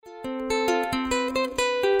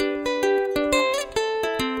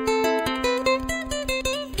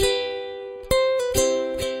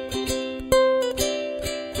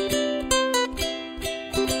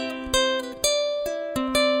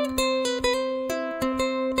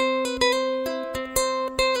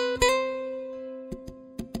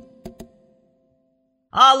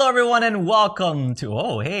Hello everyone and welcome to,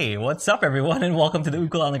 what's up everyone and welcome to the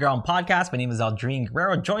Ukulele on the Ground podcast. My name is Aldrin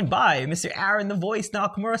Guerrero, joined by Mr. Aaron the Voice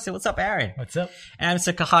Nakamura. Say what's up, Aaron. What's up? And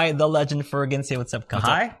Mr. Kahai the Legend Fergan. Say what's up,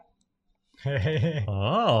 Kahai. Hey.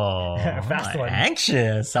 Oh, Fast one.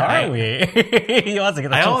 Anxious, are we? He wants to get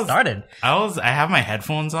the show started. I have my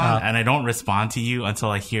headphones on and I don't respond to you until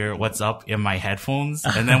I hear what's up in my headphones.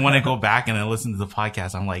 And then when I go back and I listen to the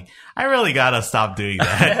podcast, I'm like, I really gotta stop doing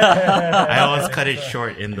that. I always cut it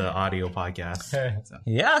short in the audio podcast. So.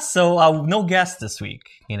 Yeah, so no guests this week,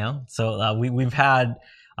 So we've had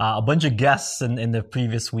a bunch of guests in the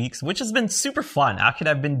previous weeks, which has been super fun. Actually,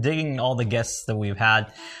 I've been digging all the guests that we've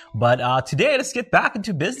had. But today, let's get back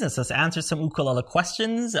into business. Let's answer some ukulele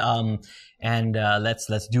questions. And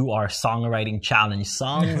let's do our songwriting challenge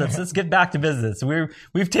songs. Let's get back to business.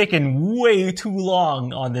 We've taken way too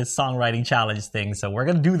long on this songwriting challenge thing, so we're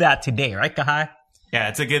gonna do that today, right, Kahai? Yeah,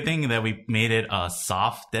 it's a good thing that we made it a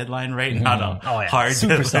soft deadline, right? Not a hard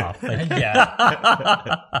super deadline. soft.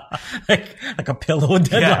 Like a pillow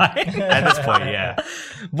deadline. Yeah, at this point, yeah.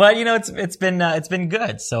 But it's been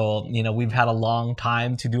good. So, we've had a long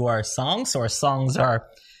time to do our songs. So our songs are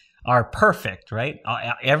perfect, right?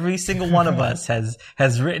 Every single one of us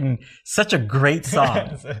has written such a great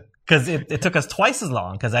song. Cause it took us twice as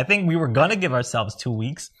long. Cause I think we were gonna give ourselves 2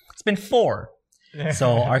 weeks. It's been 4.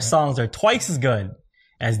 So our songs are twice as good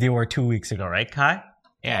as they were 2 weeks ago, right, Kai?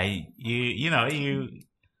 Yeah, we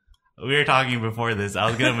were talking before this. I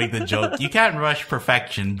was gonna make the joke. You can't rush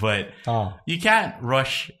perfection, but you can't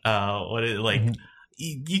rush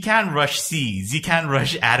you can't rush C's. You can't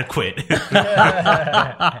rush adequate. But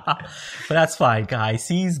that's fine, Kai.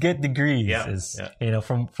 C's get degrees.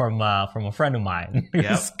 From a friend of mine.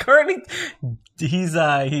 Who's currently he's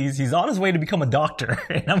on his way to become a doctor,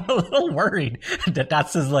 and I'm a little worried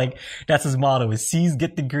that's his motto is C's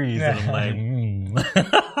get degrees. And I'm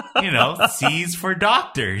like, C's for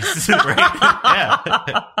doctors, right?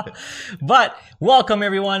 Yeah. But welcome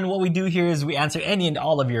everyone. What we do here is we answer any and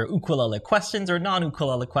all of your ukulele questions or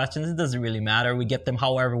non-ukulele questions. It doesn't really matter. We get them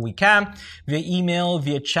however we can, via email,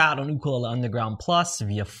 via chat on Ukulele Underground Plus,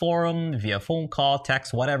 via forum, via phone call,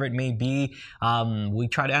 text, whatever it may be. We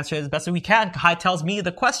try to answer it as best as we can. Kai tells me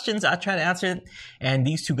the questions, I try to answer it, and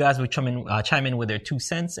these two guys will chime in with their 2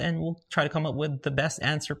 cents, and we'll try to come up with the best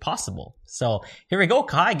answer possible. So here we go.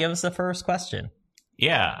 Kai, give us the first question.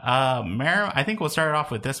 Yeah, Marima, I think we'll start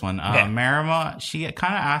off with this one. Marima, she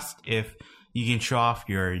kind of asked if you can show off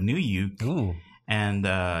your new uke. Ooh. And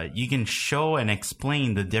you can show and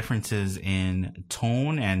explain the differences in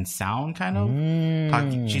tone and sound, kind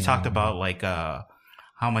of. She talked about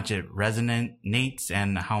how much it resonates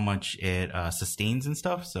and how much it sustains and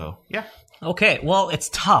stuff. So yeah. Okay, well, it's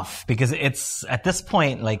tough because it's at this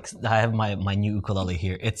point, I have my new ukulele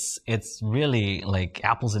here. It's really like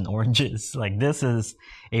apples and oranges. Like, this is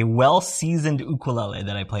a well-seasoned ukulele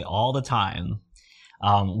that I play all the time.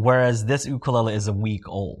 Whereas this ukulele is a week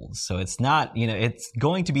old. So it's not, it's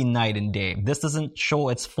going to be night and day. This doesn't show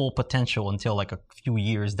its full potential until a few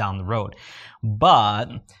years down the road. But,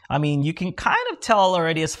 you can kind of tell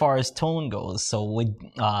already as far as tone goes. So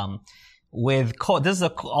this is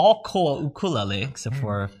all koa ukulele except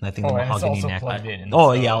for I think the mahogany neck. I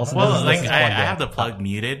have the plug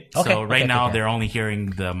muted, so right now they're only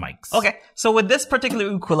hearing the mics. Okay, so with this particular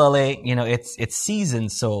ukulele, it's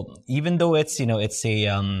seasoned. So even though it's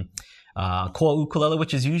a koa ukulele,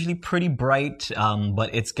 which is usually pretty bright,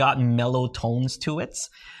 but it's got mellow tones to it.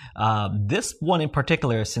 This one in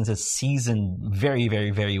particular, since it's seasoned very,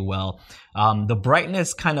 very, very well, the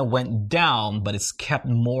brightness kind of went down, but it's kept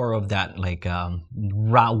more of that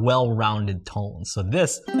well-rounded tone. So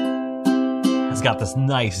this has got this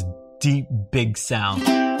nice, deep, big sound,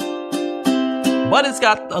 but it's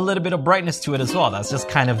got a little bit of brightness to it as well. That's just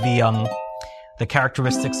kind of the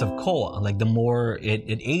characteristics of koa. Like, the more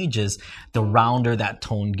it ages, the rounder that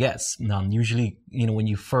tone gets. Usually, when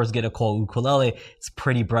you first get a koa ukulele, it's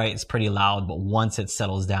pretty bright, it's pretty loud, but once it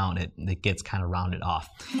settles down, it gets kind of rounded off.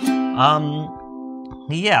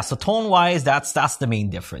 So tone-wise, that's the main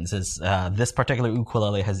difference. Is this particular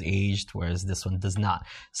ukulele has aged, whereas this one does not.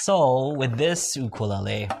 So with this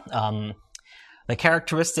ukulele, the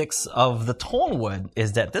characteristics of the tone wood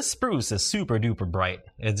is that this spruce is super duper bright.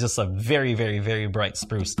 It's just a very, very, very bright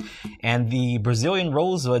spruce. And the Brazilian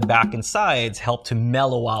rosewood back and sides help to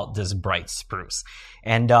mellow out this bright spruce.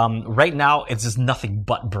 And right now, it's just nothing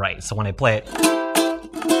but bright. So when I play it,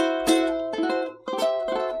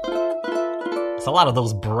 it's a lot of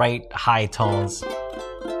those bright, high tones.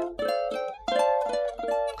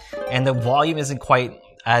 And the volume isn't quite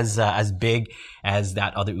as big as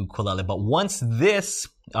that other ukulele. But once this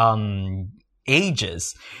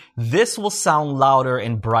ages, this will sound louder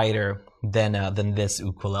and brighter than this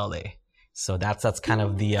ukulele. So that's kind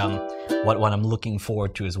of the what I'm looking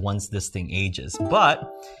forward to is once this thing ages. But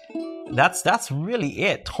that's really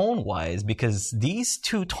it tone wise, because these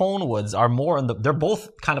two tone woods are more on they're both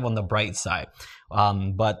kind of on the bright side.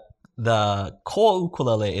 But the koa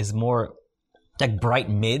ukulele is more like bright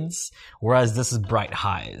mids, whereas this is bright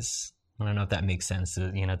highs. I don't know if that makes sense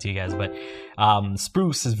to you guys, but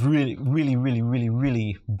spruce is really, really, really, really,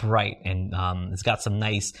 really bright, and it's got some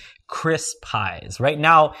nice crisp highs. Right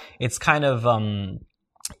now, it's kind of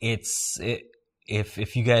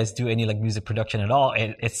if you guys do any like music production at all,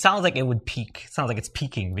 it sounds like it would peak. It sounds like it's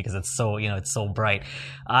peaking because it's so it's so bright.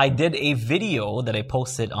 I did a video that I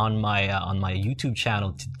posted on my YouTube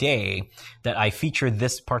channel today that I featured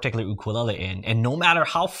this particular ukulele in, and no matter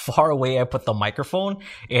how far away I put the microphone,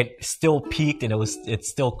 it still peaked and it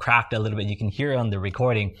still cracked a little bit. You can hear it on the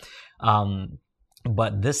recording,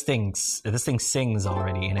 but this thing sings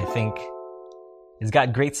already, and I think it's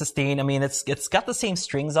got great sustain. I mean, it's got the same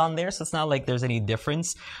strings on there, so it's not like there's any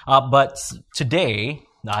difference. But today,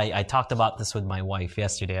 I talked about this with my wife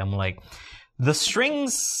yesterday. I'm like, the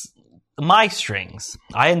strings, my strings,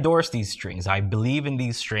 I endorse these strings. I believe in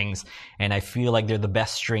these strings, and I feel like they're the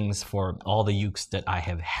best strings for all the ukes that I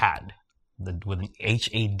have had, with an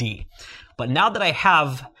HAD. But now that I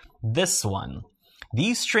have this one,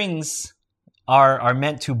 these strings are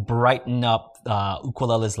meant to brighten up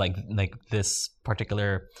ukuleles like this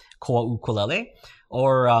particular koa ukulele,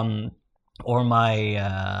 or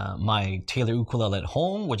my Taylor ukulele at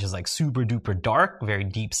home, which is like super duper dark, very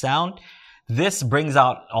deep sound. This brings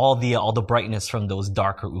out all the brightness from those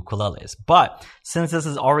darker ukuleles. But since this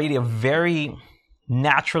is already a very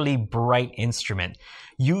naturally bright instrument,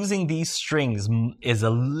 using these strings is a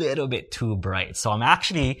little bit too bright. So I'm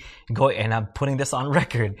actually going, and I'm putting this on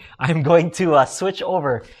record, I'm going to switch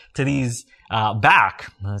over to these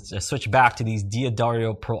switch back to these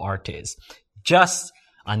Diodario Pro Artes just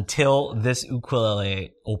until this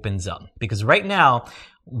ukulele opens up. Because right now,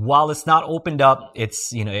 while it's not opened up, it's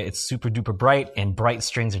super duper bright, and bright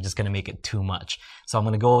strings are just going to make it too much. So I'm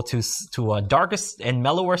going to go to a darkest and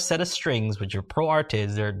mellower set of strings, which are Pro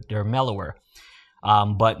Artes. They're mellower.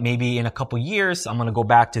 But maybe in a couple years, I'm going to go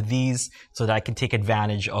back to these so that I can take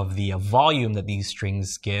advantage of the volume that these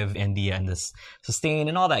strings give, and this sustain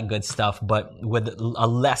and all that good stuff, but with a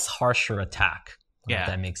less harsher attack. If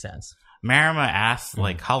that makes sense. Marima asked,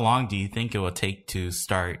 like, how long do you think it will take to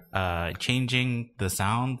start changing the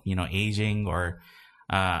sound, aging, or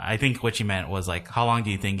I think what she meant was, like, how long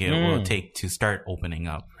do you think it will take to start opening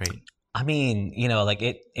up, right? I mean, like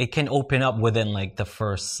it can open up within like the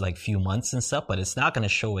first like few months and stuff, but it's not going to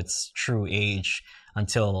show its true age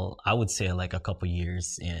until I would say like a couple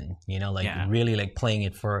years in, really like playing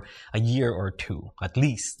it for a year or two, at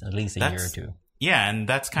least a year or two. Yeah, and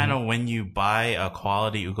that's kind of when you buy a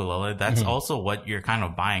quality ukulele, that's also what you're kind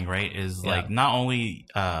of buying, right? Is like not only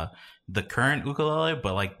the current ukulele,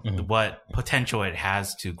 but like what potential it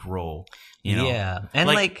has to grow. Yeah, and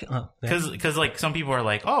because like some people are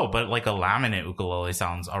like, oh, but like a laminate ukulele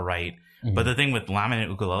sounds alright. But the thing with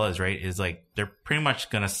laminate ukuleles, right, is like they're pretty much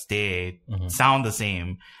gonna sound the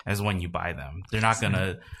same as when you buy them. They're not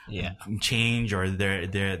gonna change, or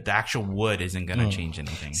the actual wood isn't gonna change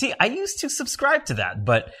anything. See, I used to subscribe to that,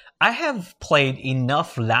 but I have played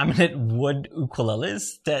enough laminate wood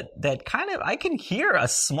ukuleles that kind of I can hear a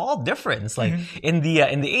small difference, like in the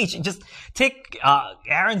age. Just take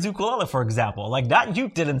Aaron's ukulele for example. Like that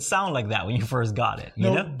uke didn't sound like that when you first got it.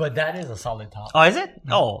 You know? But that is a solid top. Oh, is it?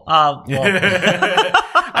 Oh, well.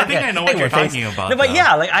 I think I know what you're talking about. No, but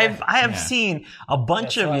yeah, like I have seen a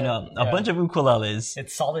bunch of bunch of ukuleles.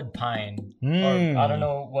 It's solid pine. Or I don't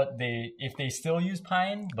know if they still use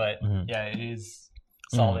pine, but yeah, it is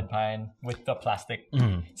solid pine with the plastic.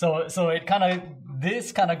 So it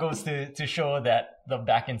this kind of goes to show that the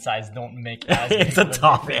back and sides don't make as big it's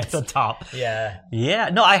a top. Yeah.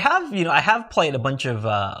 No, I have played a bunch of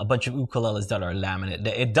ukuleles that are laminate.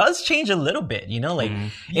 It does change a little bit,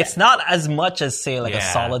 it's not as much as say like a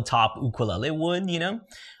solid top ukulele would,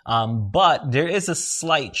 but there is a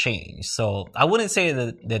slight change. So I wouldn't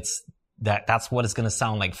say that's what it's going to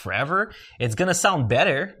sound like forever. It's going to sound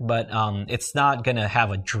better, but it's not going to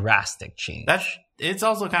have a drastic change. It's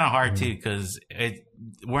also kind of hard too, because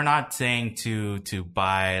we're not saying to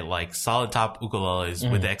buy like solid top ukuleles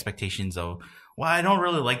with the expectations of, well, I don't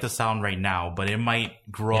really like the sound right now, but it might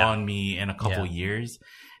grow on me in a couple years.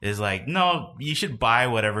 is like, no, you should buy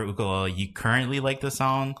whatever ukulele you currently like the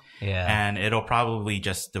song. Yeah. And it'll probably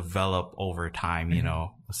just develop over time, you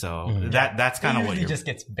know? So that's kind of what it just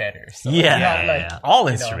gets better. So yeah. All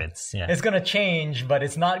instruments. Yeah. It's going to change, but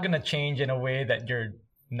it's not going to change in a way that you're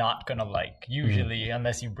not gonna like usually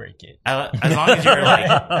unless you break it. As long as you're like,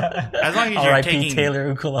 as long as you're R.I.P. taking Taylor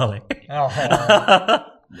ukulele.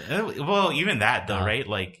 Well, even that though, right?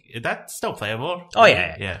 Like that's still playable. Oh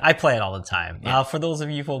yeah. I play it all the time. For those of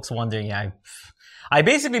you folks wondering, I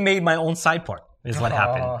basically made my own side port. Is what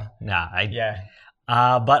happened.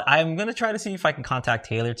 But I'm gonna try to see if I can contact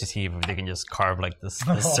Taylor to see if they can just carve like this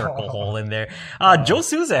circle hole in there. Joe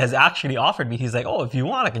Souza has actually offered me. He's like, "Oh, if you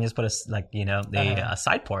want, I can just put a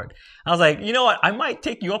side port." I was like, "You know what? I might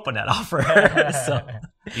take you up on that offer."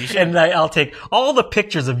 And I'll take all the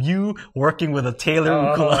pictures of you working with a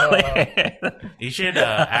Taylor ukulele. You should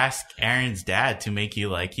ask Aaron's dad to make you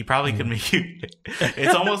like. He probably could make you.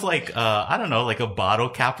 It's almost like I don't know, like a bottle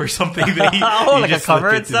cap or something. That like a cover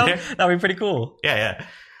and stuff. That'd be pretty cool. Yeah.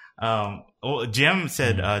 Well, Jim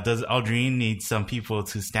said, does Aldrin need some people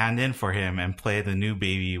to stand in for him and play the new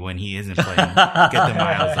baby when he isn't playing? Get the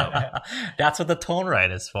miles up. That's what the tone right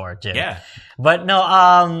is for, Jim. Yeah. But no,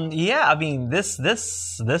 I mean, this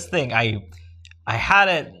thing, I had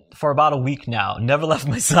it for about a week now. Never left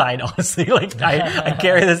my side, honestly. Like, I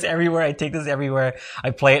carry this everywhere. I take this everywhere. I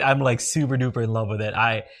play it. I'm like super duper in love with it.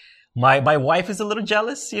 My wife is a little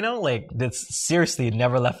jealous, you know, like that's seriously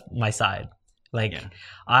never left my side. Like,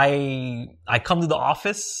 I come to the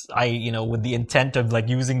office, with the intent of like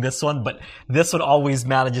using this one, but this one always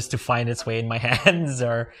manages to find its way in my hands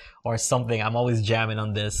or something. I'm always jamming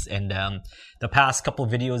on this. And, the past couple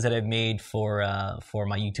of videos that I've made for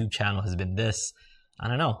my YouTube channel has been this. I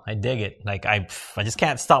don't know. I dig it. Like, I just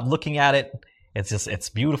can't stop looking at it. It's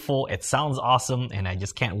beautiful. It sounds awesome. And I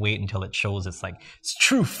just can't wait until it shows its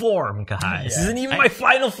true form, guys. Yeah. This isn't even my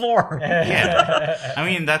final form. Yeah. I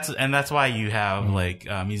mean, that's why you have like,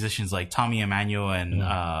 musicians like Tommy Emmanuel and,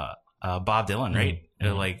 Bob Dylan, right?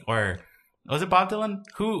 Or was it Bob Dylan?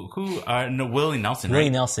 No, Willie Nelson, right? Willie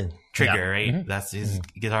Nelson. Trigger, right? Mm-hmm. That's his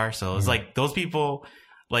guitar. So it's like those people,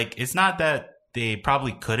 like, it's not that they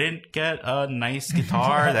probably couldn't get a nice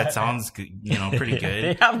guitar that sounds, pretty good.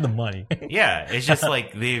 They have the money. Yeah, it's just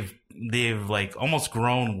like they've like almost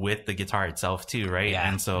grown with the guitar itself too, right? Yeah,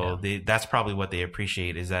 and so that's probably what they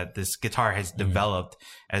appreciate is that this guitar has developed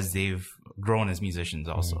as they've grown as musicians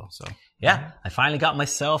also. So yeah, I finally got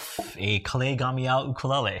myself a Calais Gamiao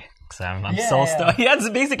ukulele. I'm so stoked. He has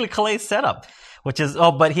basically Calais setup, which is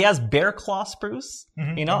but he has bear claw spruce.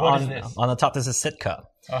 Mm-hmm. On the top there's a Sitka.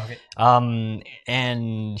 Oh, okay.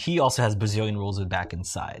 And he also has Brazilian rosewood back and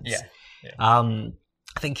sides. Yeah.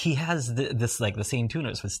 I think he has this like the same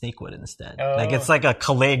tuners with Snakewood instead. Oh. Like it's like a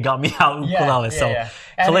Calais Gamiao ukulele. So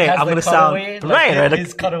Calais, I'm gonna sound right.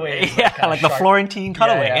 His cutaway, like the Florentine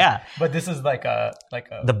cutaway. Yeah. But this is like a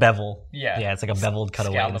the bevel. Yeah, it's like a beveled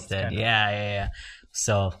cutaway instead. Kind of. Yeah.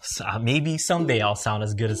 So maybe someday I'll sound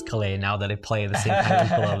as good as Calais now that I play the same kind of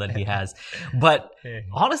ukulele that he has. But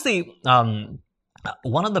honestly,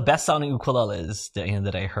 one of the best sounding ukuleles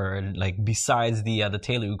that I heard, like besides the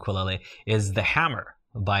Taylor ukulele, is the Hammer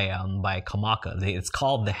by Kamaka. It's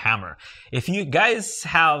called the Hammer. If you guys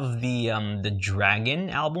have the Dragon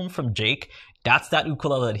album from Jake, that's that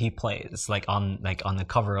ukulele that he plays, like on the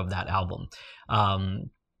cover of that album.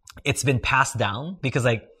 It's been passed down because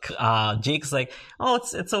Jake's like, oh,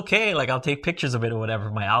 it's okay. Like I'll take pictures of it or whatever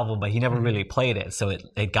for my album, but he never really played it. So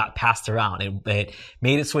it got passed around. It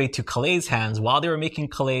made its way to Calais' hands while they were making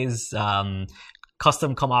Calais'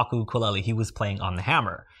 custom Kamaka ukulele. He was playing on the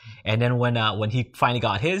Hammer. And then when he finally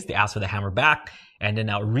got his, they asked for the Hammer back. And then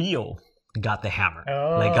now Rio got the Hammer,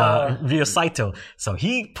 Ryo Saito. So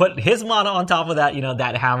he put his mono on top of that,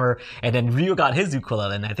 that Hammer, and then Rio got his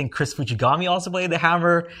ukulele, and I think Chris Fujigami also played the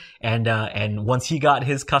Hammer, and once he got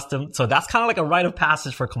his custom, so that's kind of like a rite of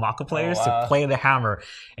passage for Kamaka players to play the Hammer,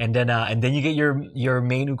 and then you get your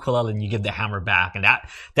main ukulele and you give the Hammer back, and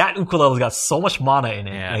that ukulele's got so much mana in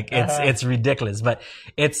it, it's ridiculous, but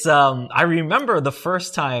it's I remember the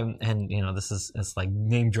first time, and it's like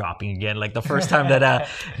name dropping again, like the first time that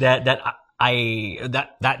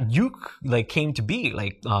that uke like came to be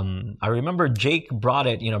like I remember Jake brought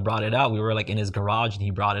it out. We were like in his garage and he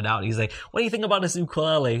brought it out. He's like, what do you think about this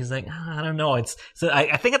ukulele? He's like, I don't know.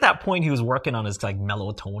 I think at that point he was working on his like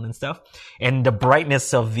mellow tone and stuff, and the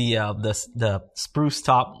brightness of the spruce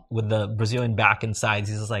top with the Brazilian back and sides.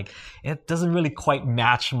 He's just like, it doesn't really quite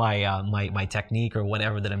match my my technique or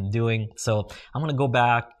whatever that I'm doing. So I'm gonna go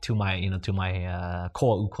back to my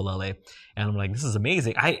Koa ukulele. And I'm like, this is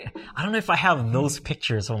amazing. I don't know if I have those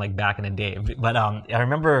pictures from like back in the day, but I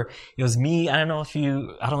remember it was me. I don't know if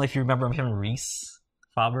you remember him, Reese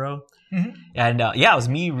Fabro. Mm-hmm. And it was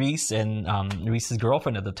me, Reese, and Reese's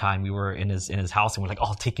girlfriend at the time. We were in his house, and we're like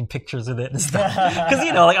all taking pictures of it and stuff. Because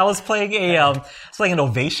like I was playing an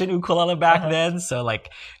Ovation ukulele back then, so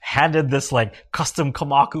like handed this like custom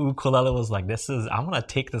Kamaku ukulele. Was like, I'm gonna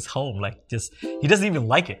take this home. Like he doesn't even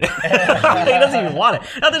like it. He doesn't even want it.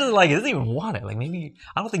 Not that he doesn't like it. He doesn't even want it. Like maybe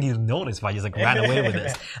I don't think he noticed if I just like ran away with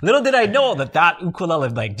this. Little did I know that ukulele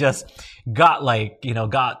like just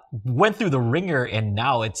went through the ringer, and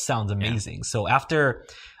now it sounds amazing. Yeah. So after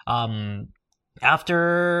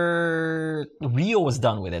Rio was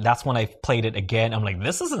done with it, that's when I played it again. I'm like,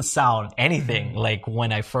 this doesn't sound anything like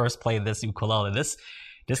when I first played this ukulele. This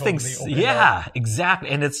totally thing's, exactly.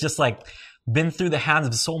 And it's just like been through the hands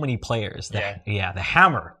of so many players. The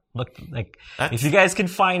hammer. Look, like, if you guys can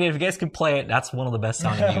find it, if you guys can play it, that's one of the best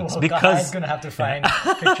sounding ukes. Because I'm gonna have to find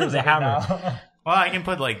pictures the of hammer. It now. Well, I can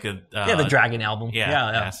put like the Dragon album.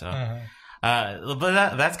 Yeah. So,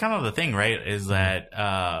 but that's kind of the thing, right? Is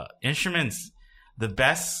that instruments, the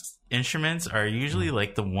best instruments are usually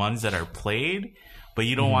like the ones that are played, but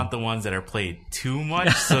you don't want the ones that are played too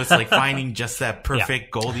much. So it's like finding just that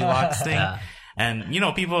perfect Goldilocks thing. Yeah. And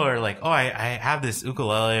people are like, oh, I have this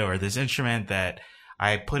ukulele or this instrument that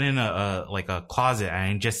I put in a closet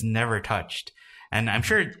and I just never touched. And I'm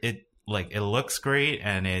sure it looks great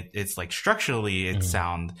and it's like structurally it's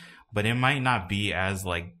sound, but it might not be as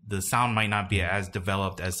like the sound might not be as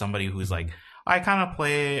developed as somebody who's like, I kind of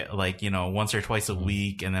play like, once or twice a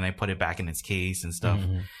week and then I put it back in its case and stuff.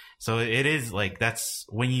 So it is like, that's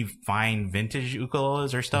when you find vintage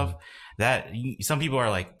ukuleles or stuff that some people are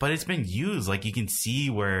like, but it's been used. Like you can see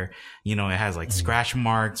where, it has like scratch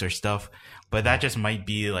marks or stuff, but that just might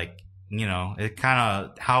be like, it kind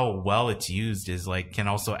of how well it's used is like can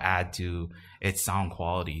also add to its sound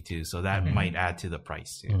quality too. So that might add to the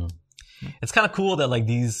price too. It's kind of cool that like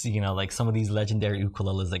these, like some of these legendary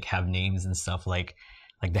ukuleles like have names and stuff like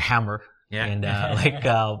the hammer. Yeah. And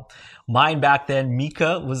mine back then,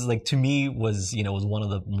 Mika was like to me was one of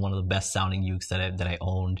the best sounding ukes that I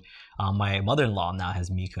owned. My mother-in-law now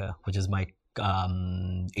has Mika, which is my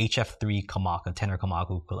HF3 Kamaka, tenor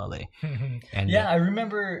Kamaka ukulele. And I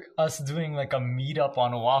remember us doing like a meetup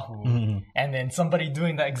on Oahu and then somebody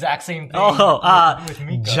doing the exact same thing with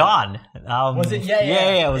Mika. John. Was it?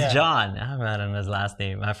 Yeah, it was John. I don't know his last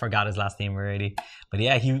name. I forgot his last name already. But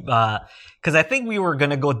yeah, he, cause I think we were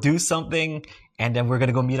gonna go do something and then we're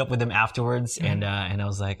gonna go meet up with him afterwards. And I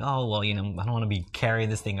was like, oh, well, I don't want to be carrying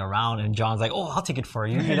this thing around. And John's like, oh, I'll take it for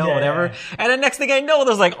you, whatever. Yeah. And the next thing I know,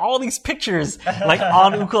 there's like all these pictures, like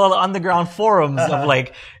on Ukulele Underground forums of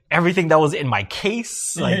like everything that was in my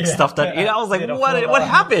case, like stuff that, I was like, what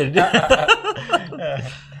happened?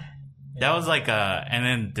 That was like and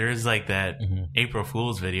then there's like that April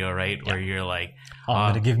Fool's video, right? Where you're like, oh,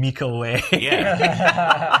 I'm gonna give Mika away.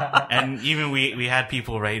 Yeah. And even we had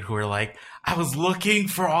people, right, who were like, I was looking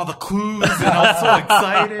for all the clues and I was so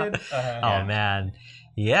excited. Oh man.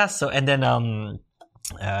 Yeah, so and then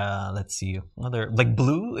let's see.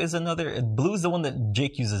 Blue is the one that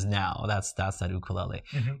Jake uses now. That's that ukulele.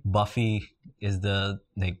 Buffy is the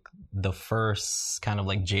first kind of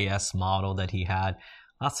like JS model that he had.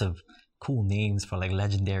 Lots of cool names for like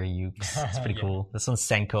legendary ukes. It's pretty cool. This one's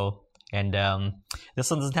Senko. And this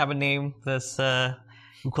one doesn't have a name. This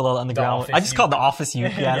Ukulele Underground. I just call it the Office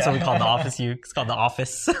uke. Yeah, that's what we call the Office uke. It's called the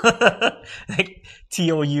Office. Like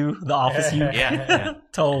TOU, the Office uke. Yeah.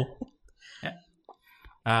 Toe.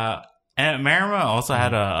 Yeah. And Marima also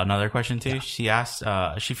had another question too. Yeah. She asked,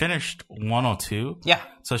 she finished 102. Yeah.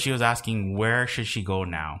 So she was asking, where should she go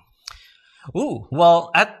now? Ooh, well,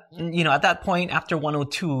 at that point after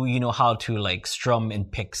 102, you know how to like strum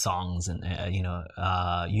and pick songs and,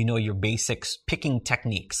 your basic picking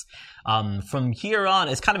techniques. From here on,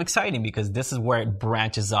 it's kind of exciting because this is where it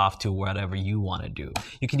branches off to whatever you want to do.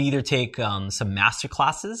 You can either take, some master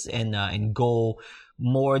classes and go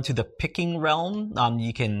more to the picking realm.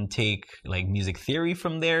 You can take like music theory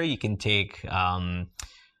from there. You can take,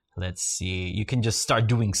 let's see. You can just start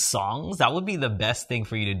doing songs. That would be the best thing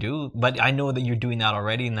for you to do. But I know that you're doing that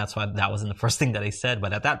already, and that's why that wasn't the first thing that I said.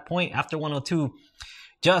 But at that point, after 102,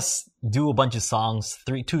 just do a bunch of songs,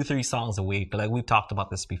 3 songs a week. Like we've talked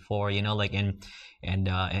about this before,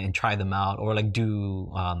 and try them out, or like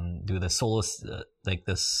do the solo, like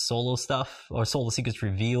the solo stuff or solo secrets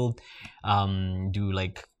revealed. Do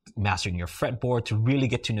like mastering your fretboard to really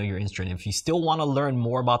get to know your instrument. If you still want to learn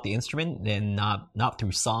more about the instrument, then not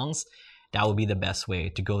through songs, that would be the best way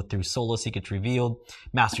to go through solo secrets revealed,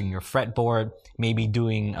 mastering your fretboard, maybe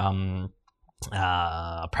doing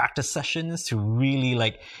practice sessions to really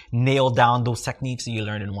like nail down those techniques that you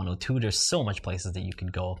learned in 102. There's so much places that you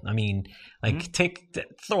could go. I mean, like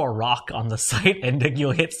throw a rock on the site and then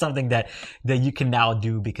you'll hit something that you can now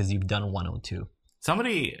do because you've done 102.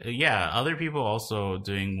 Other people also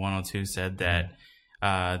doing 102 said that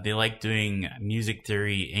they like doing music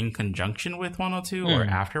theory in conjunction with 102 or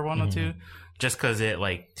after 102. Just because it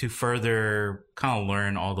like to further kind of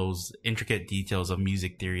learn all those intricate details of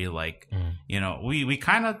music theory, like we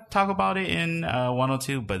kind of talk about it in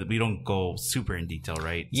 102, but we don't go super in detail,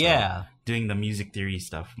 right? Yeah, so doing the music theory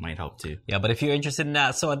stuff might help too. Yeah, but if you're interested in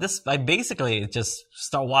that, so I basically just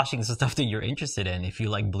start watching some stuff that you're interested in. If you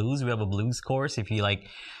like blues, we have a blues course. If you like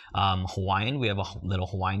Hawaiian, we have a little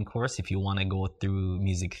Hawaiian course. If you want to go through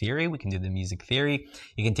music theory, we can do the music theory.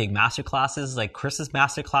 You can take master classes, like Chris's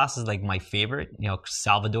master class is like my favorite,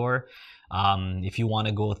 Salvador. If you want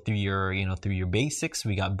to go through your basics,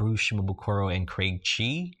 we got Bruce Shimabukuro and Craig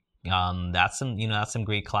Chi. That's some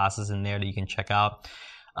great classes in there that you can check out.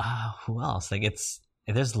 Who else? Like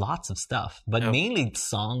there's lots of stuff, but mainly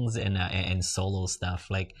songs and solo stuff,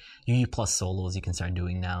 like UU plus solos you can start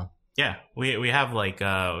doing now. Yeah, we have like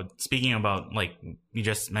speaking about, like you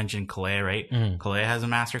just mentioned Kalea, right? Kalea has a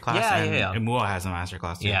master class, and Mua has a master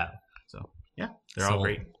class too. Yeah. So they're all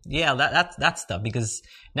great. Yeah, that's stuff, because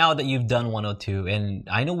now that you've done 102, and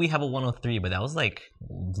I know we have a 103, but that was like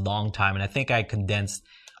a long time, and I think I condensed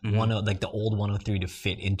the old 103 to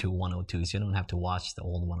fit into 102, so you don't have to watch the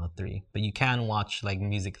old 103, but you can watch like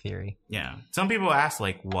music theory. Yeah, some people ask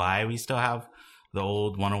like why we still have the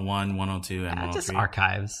old 101, 102, and 103. Just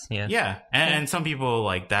archives. Yeah. And some people,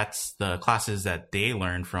 like, that's the classes that they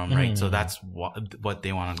learned from, right? So that's what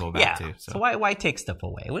they want to go back to. So why take stuff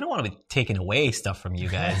away? We don't want to be taking away stuff from you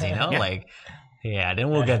guys, Like, then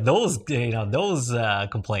we'll get those, those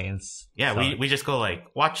complaints. Yeah, so we just go like,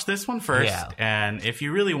 watch this one first, and if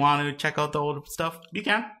you really want to check out the old stuff, you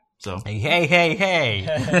can. So hey.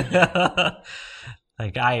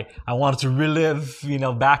 Like I wanted to relive,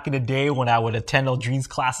 back in the day when I would attend Aldrine's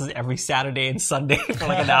classes every Saturday and Sunday for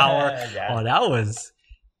like an hour. Oh, that was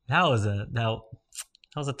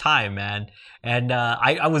a time, man. And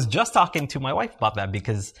I was just talking to my wife about that,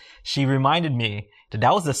 because she reminded me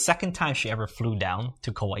that was the second time she ever flew down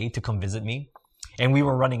to Kauai to come visit me. And we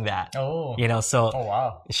were running that. Oh. So oh,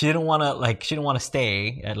 wow. she didn't want to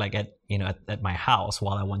stay at my house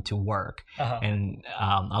while I went to work. And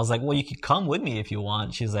I was like, well, you could come with me if you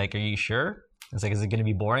want. She's like, are you sure? I was like, is it going to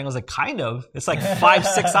be boring? I was like, kind of. It's like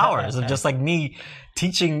 5-6 hours of just like me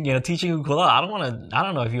teaching ukulele. I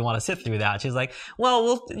don't know if you want to sit through that. She's like,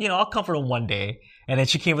 well, I'll come for one day. And then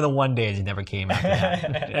she came for the one day and she never came after that.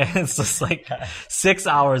 And it's just like 6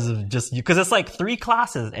 hours of just, because it's like 3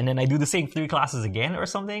 classes and then I do the same 3 classes again or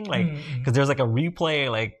something. Like, because there's like a replay,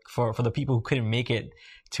 like for the people who couldn't make it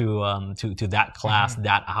to that class,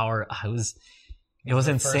 that hour. It was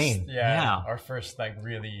insane. Our first like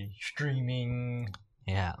really streaming.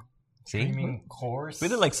 Yeah. Streaming course. We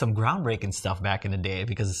did like some groundbreaking stuff back in the day,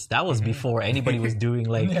 because that was before anybody was doing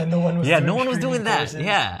like no one was doing that. Courses.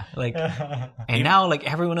 Yeah. Like and now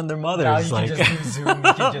like everyone and their mothers now you like can just do Zoom,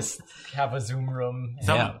 you can just have a Zoom room.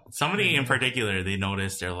 Somebody in particular, they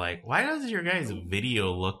noticed, they're like, why does your guys'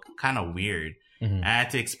 video look kind of weird? And I had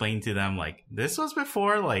to explain to them, like, this was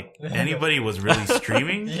before, like, anybody was really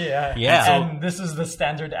streaming. And this is the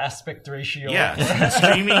standard aspect ratio. Yeah.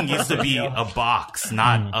 Streaming used to be a box,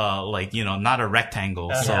 not not a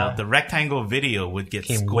rectangle. So the rectangle video would get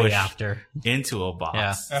squished into a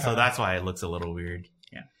box. So that's why it looks a little weird.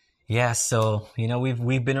 Yeah, so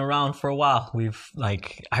we've been around for a while.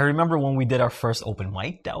 I remember when we did our first open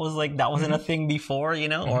mic, that wasn't a thing before,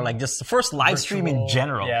 or like just the first live stream in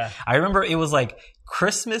general. Yeah. I remember it was like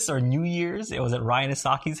Christmas or New Year's. It was at Ryan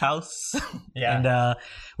Isaki's house. Yeah. And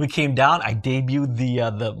we came down. I debuted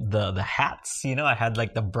the hats. I had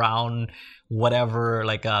like the brown whatever,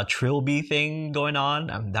 like a trilby thing going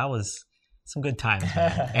on. That was some good times.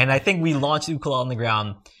 And I think we launched Ukulele on the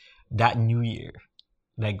Ground that New Year.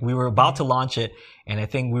 Like we were about to launch it, and I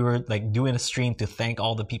think we were like doing a stream to thank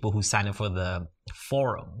all the people who signed up for the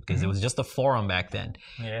forum, because it was just a forum back then.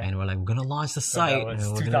 Yeah. And we're like, we're gonna launch the site.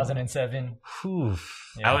 That was 2007.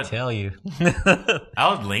 I tell you.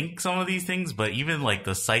 I would link some of these things, but even like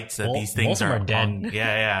the sites that these things are dead.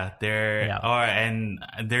 On, and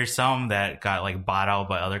there's some that got like bought out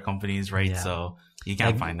by other companies, right? Yeah. So you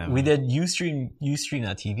can't find them. We did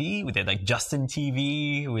Ustream.tv. We did like Justin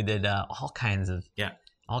TV. We did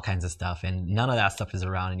all kinds of stuff, and none of that stuff is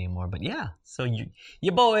around anymore. But so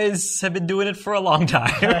you boys have been doing it for a long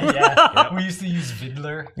time. We used to use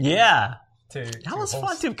Vidler. Yeah. That was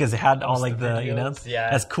fun too because it had all like the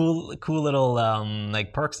that's cool little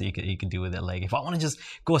like perks that you could do with it. Like if I want to just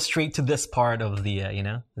go straight to this part of the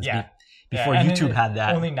before YouTube had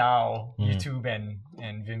that. Only now YouTube and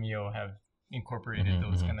Vimeo have incorporated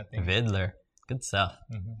those kind of things. Vidler, good stuff.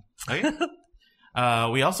 Okay.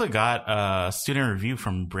 We also got a student review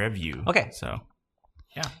from Brevview. Okay, so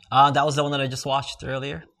yeah, that was the one that I just watched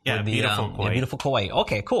earlier. Yeah, Beautiful Kauai. Beautiful Kauai.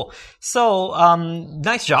 Okay, cool. So,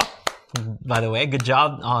 nice job. By the way, good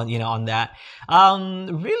job on that.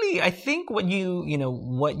 Really, I think what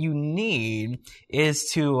you need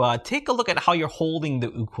is to take a look at how you're holding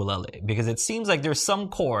the ukulele, because it seems like there's some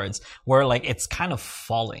chords where like it's kind of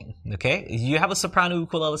falling. Okay, you have a soprano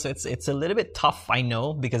ukulele, so it's a little bit tough, I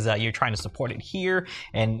know, because you're trying to support it here,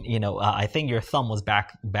 and I think your thumb was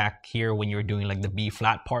back here when you were doing like the B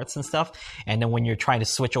flat parts and stuff, and then when you're trying to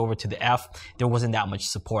switch over to the F, there wasn't that much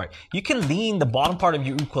support. You can lean the bottom part of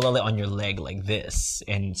your ukulele on your leg like this,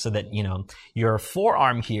 and so that your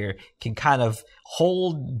forearm here can kind of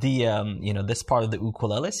hold the this part of the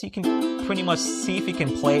ukulele, so you can pretty much see if you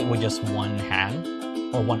can play it with just one hand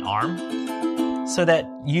or one arm, so that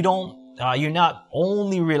you don't you're not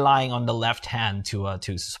only relying on the left hand to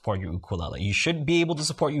support your ukulele. You should be able to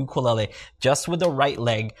support your ukulele just with the right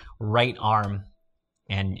leg, right arm,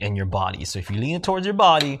 and your body. So if you lean it towards your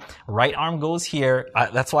body, right arm goes here.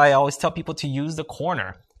 That's why I always tell people to use the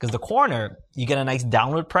corner. Because the corner, you get a nice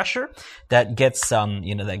downward pressure that gets,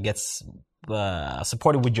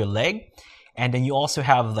 supported with your leg, and then you also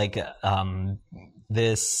have like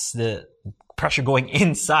the pressure going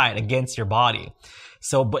inside against your body.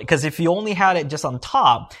 So, because if you only had it just on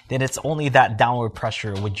top, then it's only that downward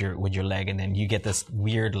pressure with your leg, and then you get this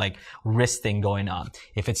weird like wrist thing going on.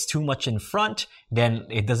 If it's too much in front, then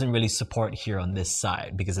it doesn't really support here on this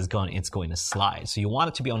side because it's going to slide. So you want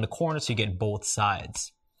it to be on the corner so you get both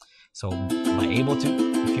sides. So if you're able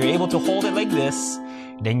to hold it like this,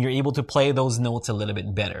 then you're able to play those notes a little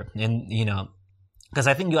bit better. And, because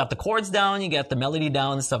I think you got the chords down, you got the melody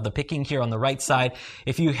down and stuff, the picking here on the right side.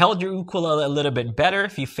 If you held your ukulele a little bit better,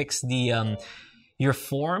 if you fix your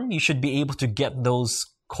form, you should be able to get those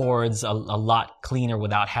chords a lot cleaner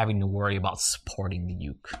without having to worry about supporting the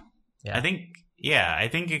uke. Yeah. I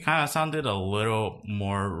think it kind of sounded a little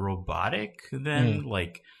more robotic than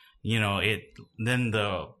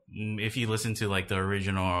if you listen to like the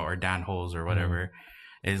original or Dan Ho's or whatever,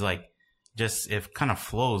 it's like just it kind of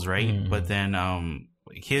flows, right? But then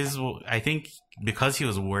I think because he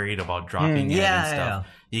was worried about dropping it and stuff,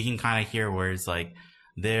 you can kind of hear where it's like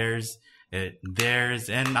there's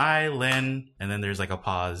an island, and then there's like a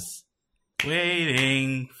pause,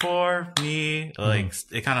 waiting for me. Like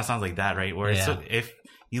it kind of sounds like that, right? Where if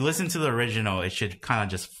you listen to the original, it should kind of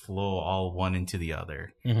just flow all one into the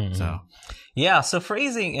other. So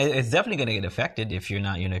phrasing, it's definitely going to get affected if you're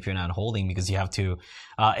not holding, because you have to.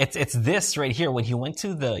 It's this right here when he went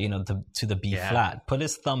to the to the B flat, put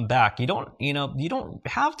his thumb back. You don't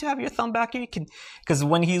have to have your thumb back here. You can, because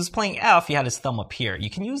when he was playing F, he had his thumb up here. You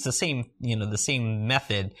can use the same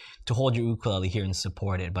method to hold your ukulele here and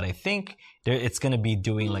support it. But I think it's going to be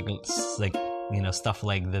doing like stuff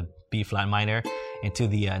like the B flat minor into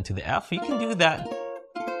the F. You can do that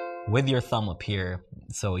with your thumb up here,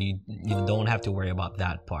 so you don't have to worry about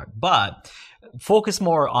that part. But focus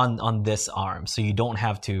more on this arm, so you don't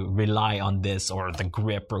have to rely on this or the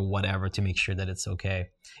grip or whatever to make sure that it's okay.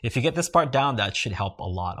 If you get this part down, that should help a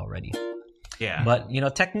lot already. Yeah. But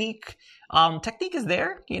technique is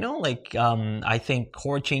there. I think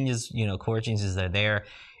chord changes are there.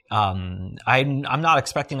 I'm not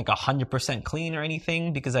expecting like 100% clean or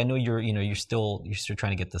anything, because I know you're still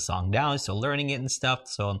trying to get the song down, still learning it and stuff.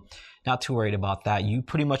 So not too worried about that. You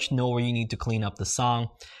pretty much know where you need to clean up the song.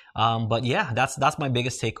 But yeah, that's my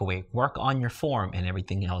biggest takeaway. Work on your form, and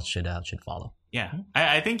everything else should follow. Yeah,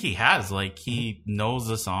 I think he has, like, he knows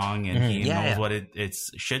the song, and he knows what it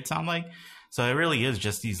should sound like. So it really is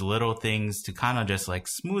just these little things to kind of just like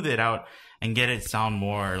smooth it out and get it sound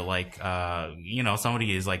more like,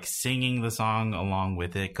 somebody is like singing the song along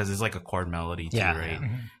with it, because it's like a chord melody too, right?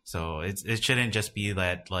 Yeah. So it shouldn't just be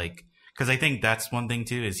that, like, because I think that's one thing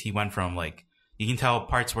too, is he went from like, you can tell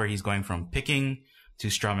parts where he's going from picking to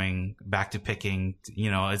strumming back to picking.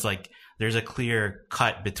 It's like there's a clear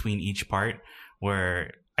cut between each part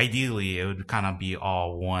where ideally it would kind of be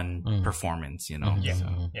all one performance, Yeah.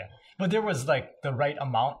 So. Yeah. But there was like the right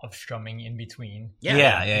amount of strumming in between.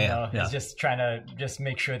 Yeah. He's just trying to just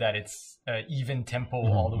make sure that it's even tempo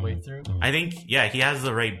all the way through. I think, he has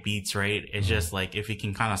the right beats, right? It's just like if he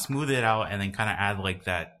can kind of smooth it out and then kind of add like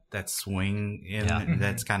that swing in,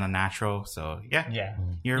 that's kind of natural. So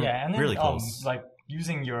you're and then, really close. Like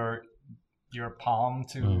using your your palm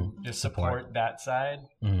to just support that side,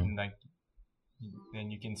 and like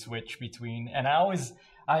then you can switch between. And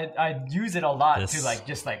I use it a lot to like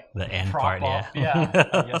just like the end prop part, up. Yeah,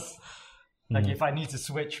 I guess like if I need to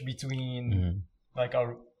switch between like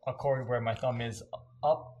a chord where my thumb is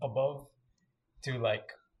up above to like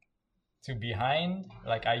to behind,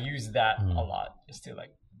 like I use that a lot just to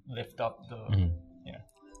like lift up the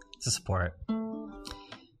to support.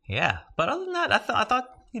 Yeah, but other than that, I thought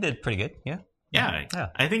he did pretty good. Yeah.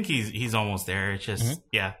 I think he's almost there. It's just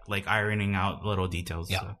like ironing out little details.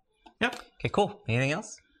 Yeah. So. Yep. Okay, cool. Anything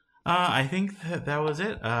else? I think that was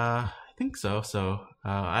it. I think so. So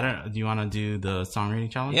I don't. Do you want to do the song reading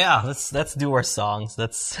challenge? Yeah, let's do our songs.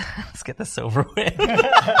 Let's get this over with.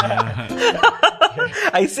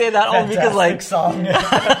 I say that only because like song.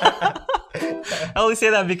 I only say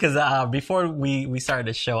that because before we started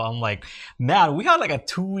the show, I'm like, man, we had like a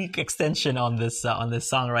 2-week extension on this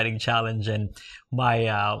songwriting challenge, and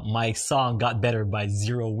my song got better by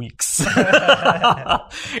 0 weeks.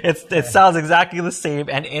 It sounds exactly the same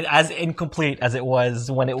and as incomplete as it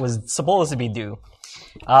was when it was supposed to be due.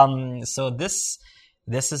 So this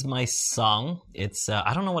is my song. It's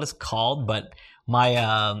I don't know what it's called, but my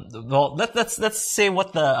well, let's say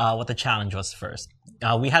what the challenge was first.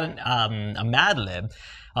 We had a Mad Lib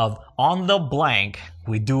of on the blank,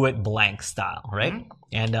 we do it blank style, right?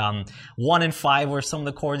 And 1 and 5 were some of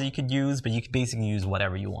the chords you could use, but you could basically use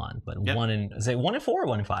whatever you want. But is it 1 and 4 or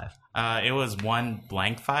 1 and 5? It was 1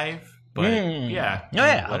 blank 5. But yeah. Oh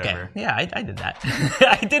yeah, whatever. Okay. Yeah, I did that.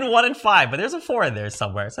 I did 1 and 5, but there's a 4 in there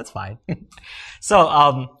somewhere, so that's fine. So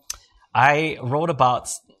I wrote about.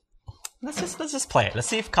 Let's just play it. Let's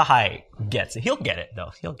see if Kahai gets it. He'll get it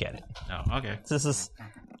though. He'll get it. Oh, okay. This is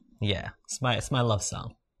it's my love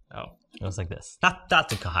song. Oh, it was like this. Not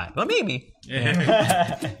to Kahai, but maybe.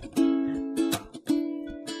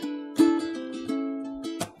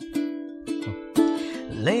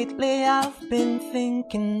 Lately I've been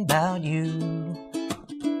thinking about you,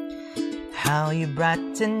 how you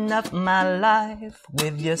brighten up my life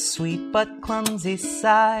with your sweet but clumsy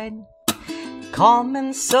side, calm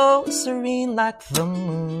and so serene like the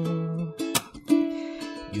moon.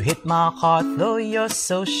 You hit my heart though you're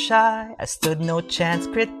so shy, I stood no chance,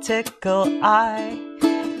 critical eye.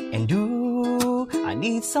 And ooh, I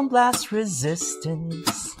need some blast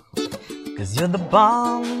resistance, 'cause you're the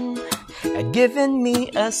bomb at giving me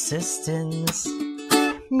assistance.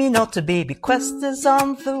 Minota baby quest is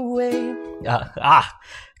on the way. How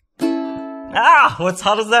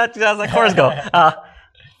does that chorus go?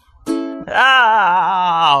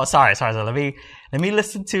 Sorry. Let me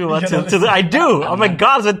listen to I do. Oh my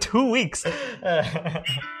God, it's been 2 weeks.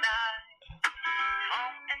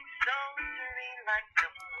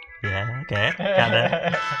 Yeah, okay.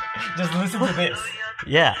 Kinda. Just listen to this.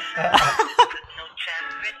 Yeah.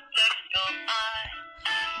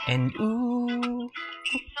 And ooh,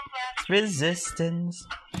 resistance,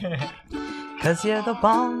 'cause you're the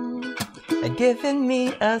bomb at giving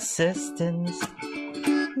me assistance.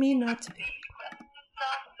 Me not to be.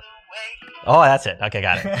 Oh, that's it. Okay,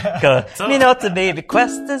 got it. Go. Me not to baby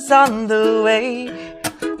quest is on the way.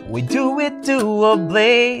 We do it dual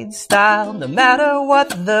blade style, no matter what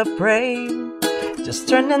the prey. Just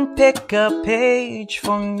turn and pick a page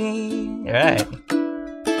for me. All right.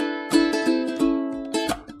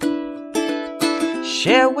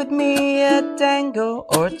 Share with me a tango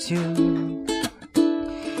or two.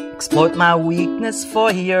 Exploit my weakness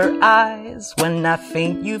for your eyes. When I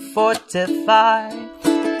faint, you fortify.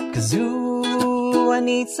 'Cause ooh, I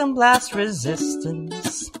need some blast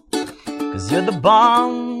resistance. 'Cause you're the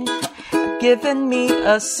bomb, giving me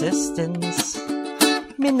assistance.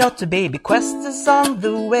 Minota baby quest is on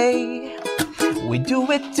the way. We do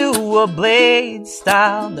it dual blade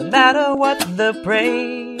style, no matter what the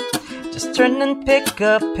prey. Just turn and pick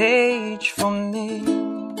a page for me.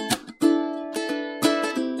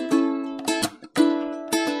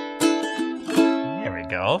 There we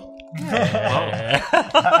go.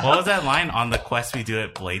 What was that line? On the quest we do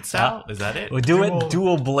it blade style? Is that it? We do it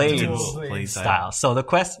dual blade style. So the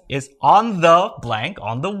quest is on the blank,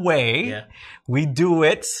 on the way. Yeah. We do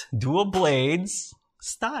it dual blades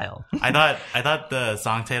style. I thought the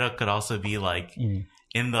song title could also be like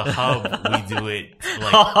in the hub we do it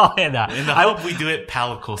like in the hub we do it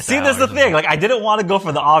palico style. See, that's the thing. Like I didn't want to go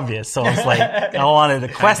for the obvious, so it's like I wanted the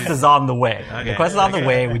quest is on the way. Okay, the quest is on the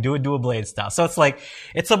way. We do it dual blade style. So it's like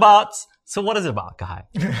it's about. So what is it about, Kahai?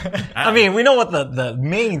 I mean, we know what the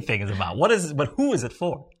main thing is about. What is? But who is it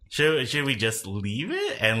for? Should we just leave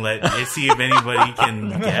it and see if anybody can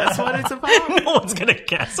guess what it's about? No one's gonna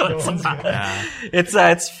guess what it's about. Yeah.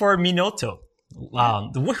 It's for Minoto.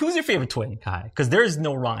 Who's your favorite twin, Kai? Because there is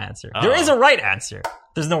no wrong answer. There is a right answer.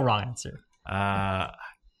 There's no wrong answer.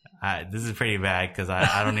 This is pretty bad because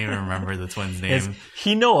I don't even remember the twins' name. It's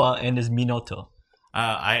Hinoa and it's Minoto.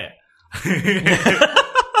 I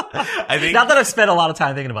think not that I've spent a lot of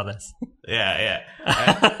time thinking about this. Yeah.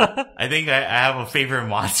 I think I have a favorite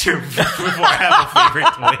monster before I have a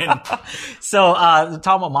favorite twin. So,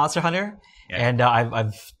 talking about Monster Hunter, and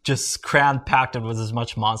I've just crammed packed it with as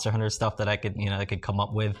much Monster Hunter stuff that I could come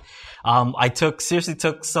up with. I seriously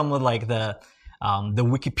took some of like the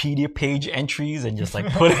Wikipedia page entries and just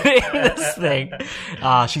like put it in this thing.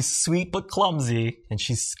 She's sweet but clumsy, and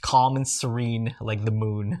she's calm and serene like the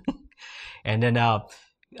moon. And then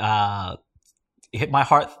hit my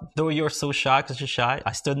heart, though you're so shy because you're shy.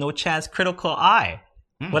 I stood no chance. Critical Eye.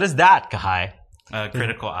 What is that, Kahai?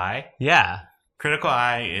 Critical Eye? Yeah. Critical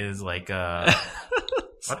Eye is like a...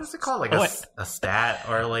 what is it called? Like a stat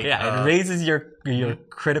or like... Yeah, it raises your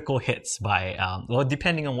critical hits by...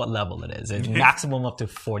 depending on what level it is. It's maximum up to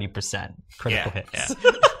 40% critical hits.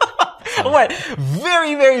 Yeah. I went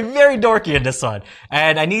very, very, very dorky in this one.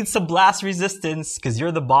 And I need some blast resistance because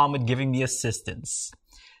you're the bomb and giving me assistance.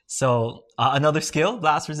 So, another skill,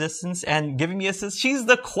 blast resistance, and giving me assist. She's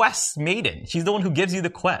the quest maiden. She's the one who gives you the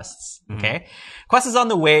quests. Okay? Quest is on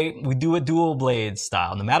the way. We do it dual blade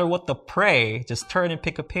style. No matter what the prey, just turn and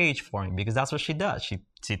pick a page for me because that's what she does. She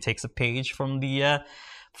takes a page from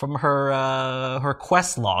her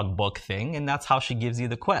quest log book thing, and that's how she gives you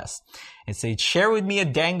the quest. And say, share with me a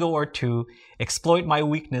dango or two, exploit my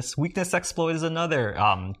weakness. Weakness exploit is another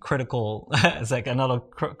critical, it's like another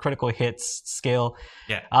critical hits skill.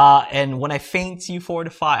 Yeah. And when I faint, you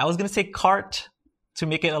fortify. I was gonna say cart to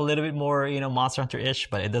make it a little bit more, Monster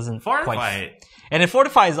Hunter-ish, but it doesn't fortify quite. And then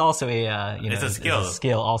fortify is also it's a skill. It's a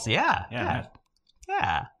skill also. Yeah.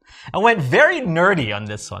 I went very nerdy on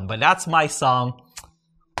this one, but that's my song.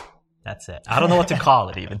 That's it. I don't know what to call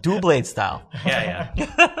it even. Dual blade style. Yeah.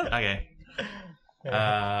 Okay.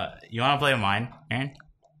 You want to play mine, Aaron?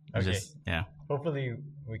 Okay. Hopefully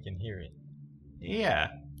we can hear it. Yeah.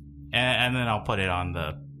 And then I'll put it on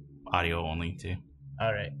the audio only too.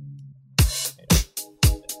 All right.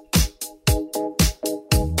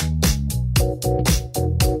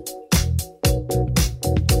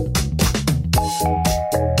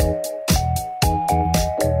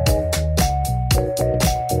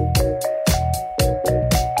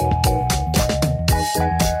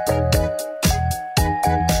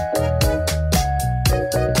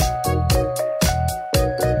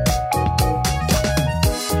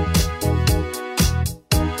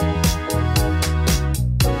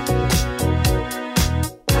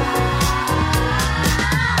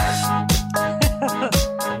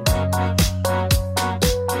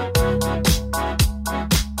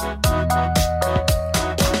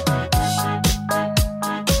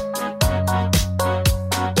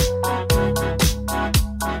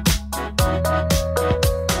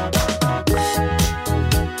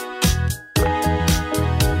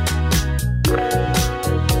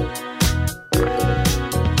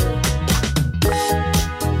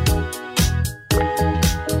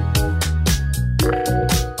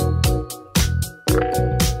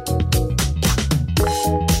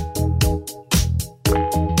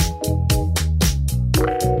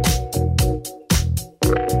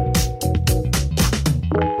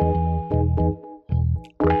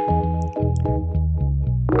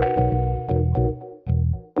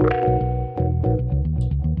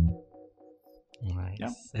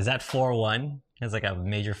 Is that 4-1? It's like a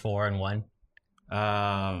major 4 and 1.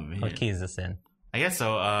 What key is this in? I guess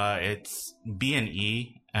so. It's B and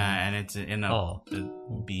E, and it's in a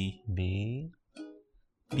B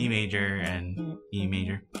major and E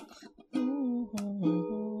major.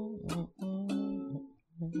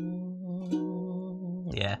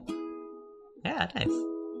 Yeah, nice.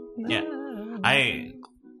 Yeah,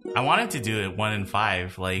 I wanted to do it 1 and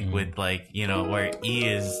 5, like with where E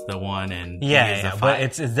is the 1 and E is the 5. But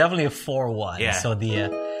it's definitely a 4-1. Yeah. So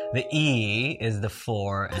the E is the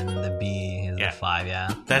 4 and the B is the 5.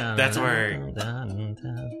 Yeah. That's where.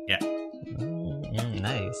 Yeah.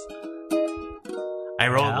 Nice. I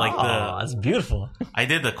wrote that's beautiful. I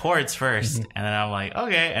did the chords first, and then I'm like,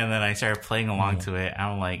 okay, and then I started playing along to it. And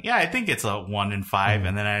I'm like, yeah, I think it's a 1 and 5,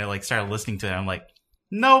 and then I started listening to it. I'm like,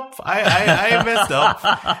 nope, I messed up.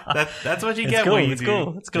 That's what you get when you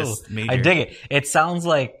do. It's cool. I dig it. It sounds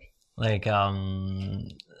like a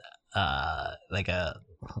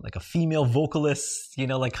female vocalist,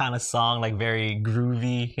 like kind of song, like very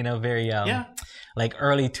groovy, very like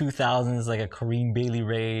early 2000s, like a Kareem Bailey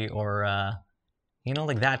Ray or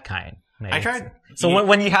like that kind. Nice. I tried. So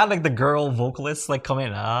when you had like the girl vocalists like come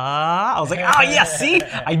in, I was like, oh yes, see,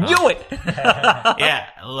 I knew it. Yeah,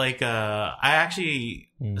 like I actually,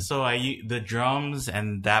 so the drums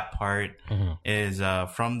and that part is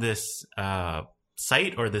from this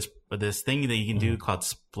site or this thing that you can do called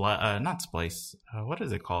not Splice. What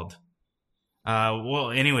is it called?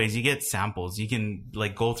 Well, anyways, you get samples. You can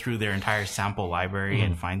like go through their entire sample library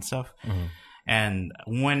and find stuff. And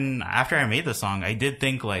after I made the song, I did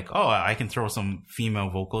think like, oh, I can throw some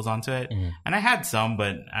female vocals onto it. And I had some,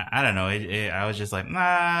 but I don't know. I was just like, nah,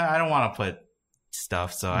 I don't want to put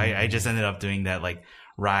stuff. So I just ended up doing that like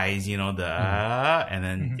rise, you know, and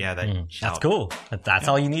then, That's cool. That's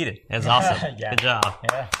all you needed. That's awesome. Good job.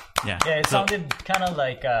 Yeah. It sounded kind of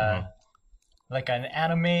like an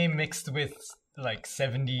anime mixed with like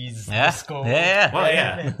 70s disco. Well,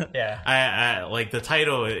 yeah. I like the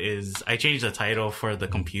title is, I changed the title for the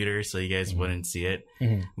computer so you guys wouldn't see it.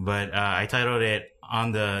 But I titled it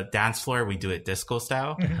On the Dance Floor, We Do It Disco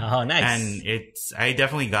Style. Oh, nice. And I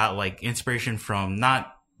definitely got like inspiration from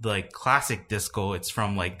not like classic disco. It's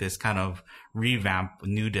from like this kind of revamp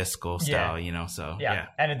new disco style, you know, so yeah.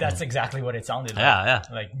 And that's exactly what it sounded like. Yeah.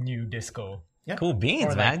 Like new disco. Yeah. Cool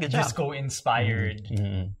beans, or man. Like Good job. Disco inspired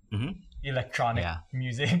electronic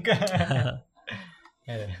music.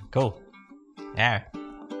 Cool. Yeah.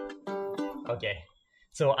 Okay.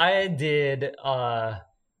 So I did a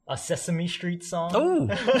Sesame Street song. Oh.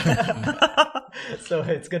 So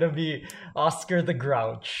it's gonna be Oscar the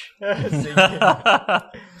Grouch singing.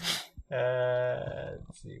 Let's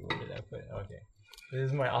see, where did I put it? Okay. This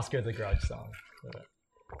is my Oscar the Grouch song.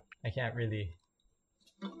 I can't really.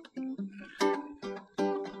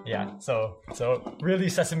 Yeah, so really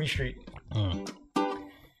Sesame Street.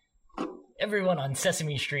 Everyone on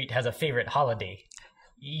Sesame Street has a favorite holiday.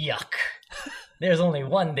 Yuck. There's only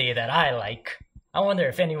one day that I like. I wonder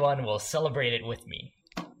if anyone will celebrate it with me.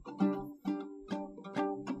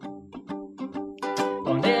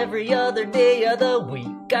 On every other day of the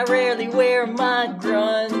week, I rarely wear my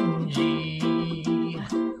grungy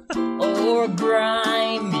or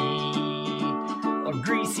grimy or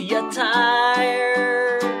greasy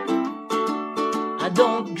attire. I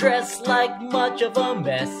don't dress like much of a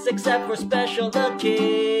mess except for special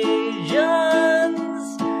occasions.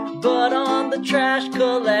 But on the trash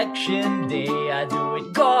collection day, I do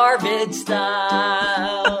it garbage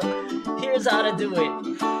style. Here's how to do it.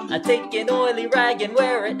 I take an oily rag and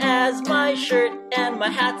wear it as my shirt, and my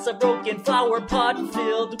hat's a broken flower pot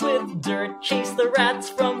filled with dirt. Chase the rats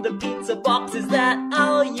from the pizza boxes that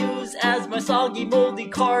I'll use as my soggy, moldy,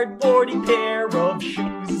 cardboardy pair of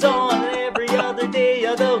shoes. On every other day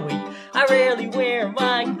of the week, I rarely wear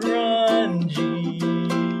my grungy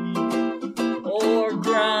or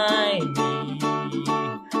grimy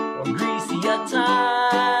or greasy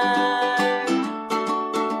attire.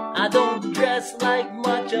 I don't dress like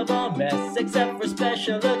much of a mess except for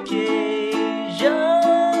special occasions.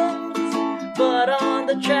 But on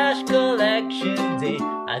the trash collection day,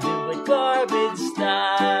 I do it garbage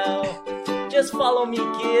style. Just follow me,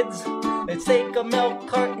 kids. Let's take a milk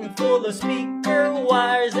carton full of speaker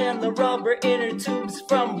wires and the rubber inner tubes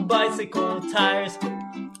from bicycle tires.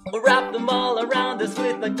 We'll wrap them all around us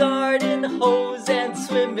with a garden hose and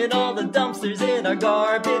swim in all the dumpsters in our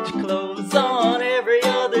garbage clothes. On every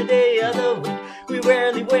other day of the week, we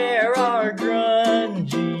rarely wear our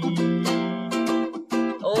grungy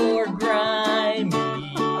or grimy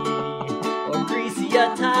or greasy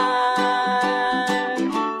attire.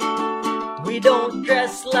 We don't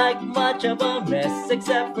dress like much of a mess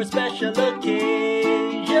except for special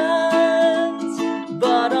occasions.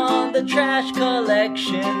 But on the trash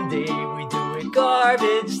collection day, we do it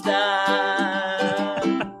garbage style.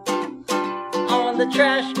 On the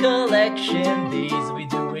trash collection days, we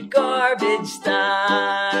do it garbage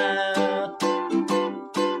style.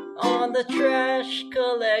 On the trash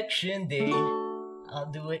collection day, I'll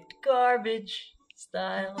do it garbage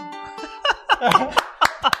style.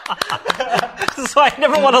 This is why I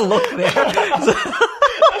never want to look there.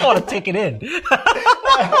 I want to take it in.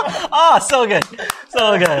 So good.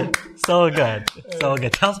 So good. So good. So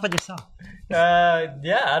good. Tell us about yourself.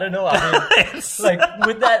 Yeah, I don't know. I mean, like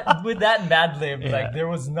with that Mad Lib, like there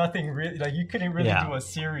was nothing really, like you couldn't really do a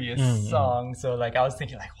serious song. So like I was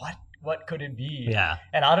thinking like, what could it be? Yeah.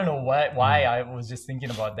 And I don't know why I was just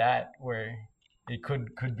thinking about that, where it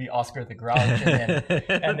could be Oscar the Grouch,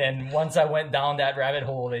 and then once I went down that rabbit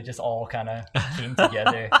hole, it just all kind of came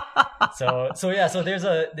together. So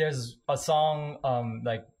there's a song,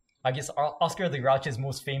 like I guess Oscar the Grouch's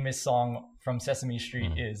most famous song from Sesame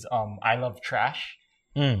Street is I Love Trash,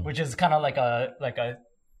 which is kind of like a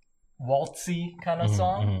waltzy kind of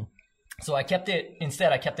song. So I kept it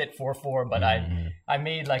 4/4, but I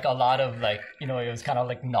made like a lot of like, you know, it was kind of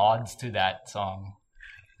like nods to that song.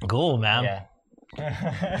 Cool, man.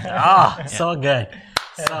 Yeah. So good.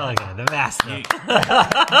 So good. The master.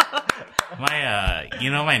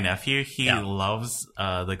 My nephew, he loves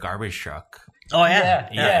the garbage truck. Oh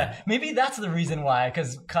yeah. Maybe that's the reason why,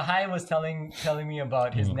 because Kahai was telling me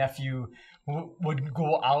about his nephew who would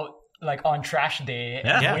go out like on trash day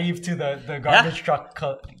and wave to the garbage truck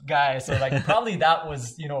guy. So like probably that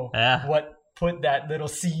was, you know, what put that little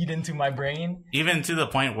seed into my brain. Even to the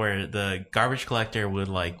point where the garbage collector would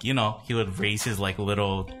like, you know, he would raise his like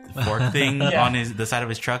little fork thing on the side of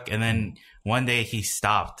his truck, and then one day he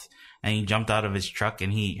stopped and he jumped out of his truck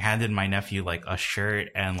and he handed my nephew like a shirt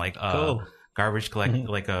and like a garbage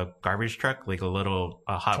like a garbage truck, like a little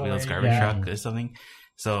Hot Wheels garbage truck or something.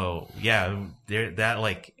 So yeah, that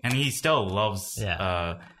like, and he still loves.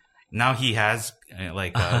 Now he has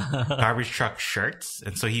like garbage truck shirts,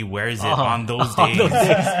 and so he wears it on those days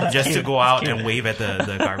just to go out and wave at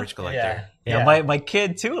the garbage collector. Yeah. My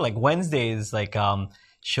kid too. Like Wednesdays, like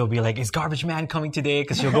she'll be like, "Is garbage man coming today?"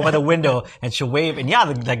 Because she'll go by the window and she'll wave, and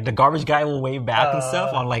the garbage guy will wave back and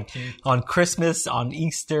stuff on like on Christmas, on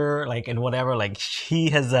Easter, like and whatever. Like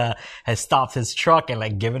he has stopped his truck and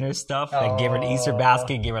like given her stuff, like gave her an Easter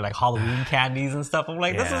basket, gave her like Halloween candies and stuff. I'm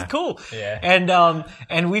like, this is cool. Yeah.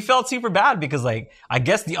 And we felt super bad because like I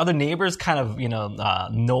guess the other neighbors kind of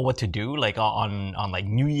know what to do. Like on like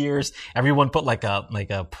New Year's, everyone put like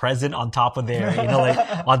a present on top of their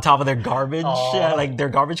like on top of their garbage, like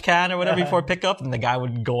their garbage can or whatever before pickup, and the guy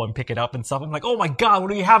would go and pick it up and stuff. I'm like, oh my god,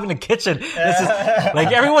 what do you have in the kitchen? This is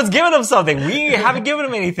like everyone's giving him something. We haven't given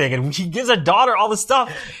him anything, and he gives our daughter all the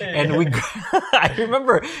stuff. And I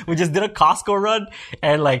remember we just did a Costco run,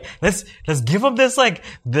 and like let's give him this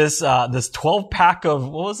 12 pack of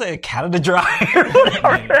what was it, Canada Dry or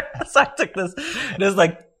whatever. So I took this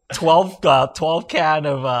like 12 can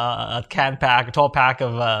of can pack, 12 pack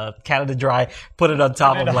of Canada Dry, put it on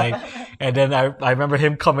top of like, and then I remember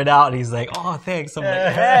him coming out and he's like, "Oh, thanks." I'm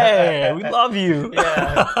like, "Hey, we love you."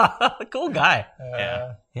 Cool guy.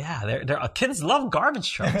 They're kids love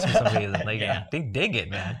garbage trucks for some reason. Like they dig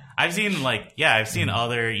it, man. I've seen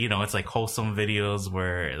other, it's like wholesome videos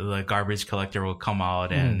where the garbage collector will come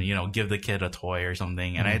out and give the kid a toy or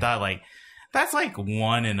something, and I thought like, that's like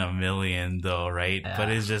 1 in a million though, right? Yeah. But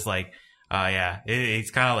it's just like,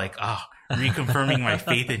 it's kind of like, reconfirming my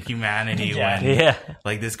faith in humanity when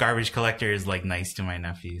like this garbage collector is like nice to my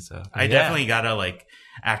nephew. So I definitely gotta like,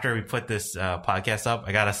 after we put this podcast up,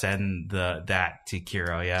 I gotta send that to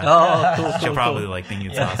Kira. Yeah. Oh, cool. She'll probably like think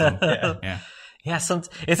it's awesome. Yeah.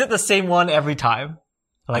 Is it the same one every time?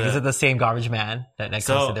 Like, is it the same garbage man that comes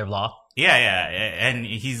to their vlog? Yeah, and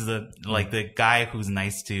he's the guy who's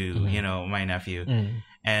nice to my nephew,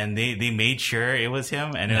 and they made sure it was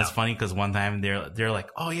him. And it was funny because one time they're like,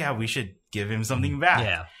 "Oh yeah, we should give him something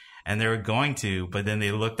back." And they were going to, but then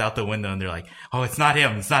they looked out the window and they're like, "Oh, it's not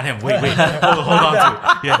him. Wait, hold on to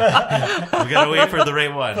it. Yeah, we gotta wait for the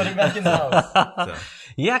right one." Put him back in the house. So.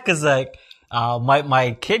 Yeah, because like.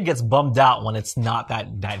 My kid gets bummed out when it's not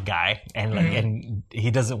that guy, and like and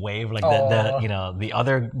he doesn't wave like the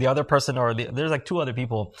other person, or there's like 2 other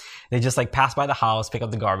people. They just like pass by the house, pick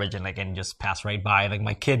up the garbage, and just pass right by. Like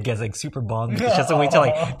my kid gets like super bummed because she has to wait till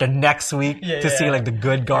like the next week to see like the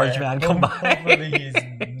good garbage man come by. Hopefully he's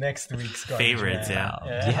next week's garbage favorites. Man.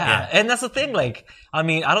 Yeah, and that's the thing. Like, I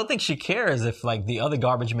mean, I don't think she cares if like the other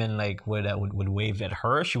garbage men like would wave at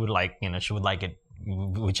her. She would like it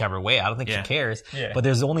whichever way. I don't think she cares. But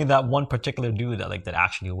there's only that one particular dude that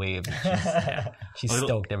actually waves. She's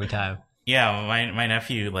stoked every time. Yeah, my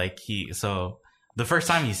nephew, like so the first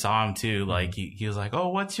time he saw him too, like he was like, "Oh,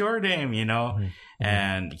 what's your name?"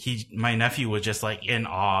 And my nephew was just like in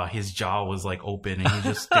awe. His jaw was like open and he was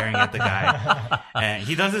just staring at the guy. And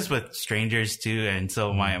he does this with strangers too. And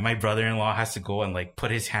so my brother-in-law has to go and like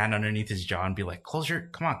put his hand underneath his jaw and be like, close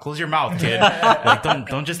your mouth, kid. Like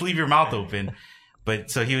don't just leave your mouth open.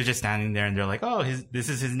 But so he was just standing there and they're like, "Oh, this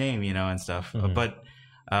is his name," and stuff. But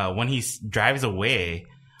when he drives away,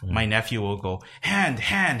 my nephew will go, hand,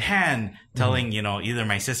 telling, either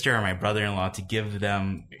my sister or my brother-in-law to give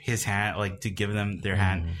them his hand, like to give them their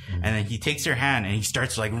hand. And then he takes their hand and he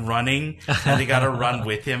starts like running, and they got to run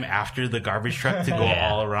with him after the garbage truck to go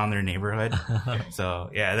all around their neighborhood.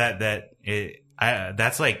 So yeah,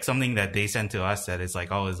 that's like something that they send to us that is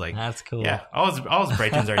like always like, that's cool. Yeah. Always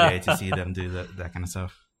brightens our day to see them do that kind of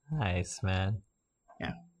stuff. Nice, man.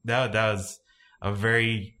 Yeah. That was a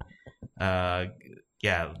very,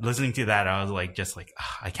 listening to that, I was like, just like,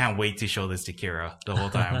 I can't wait to show this to Kira the whole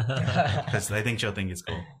time because I think she'll think it's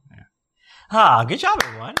cool. Yeah. Good job,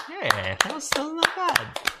 everyone. Yeah, that was still not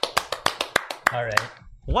bad. All right.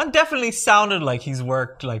 One definitely sounded like he's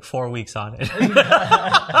worked like 4 weeks on it.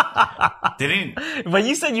 Didn't? But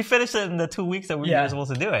you said you finished it in the 2 weeks that we were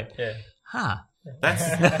supposed to do it. Yeah. Huh. That's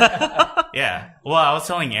yeah. Well, I was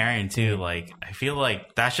telling Aaron too, like, I feel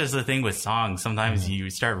like that's just the thing with songs. Sometimes you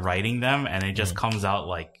start writing them and it just comes out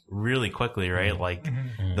like really quickly, right? Like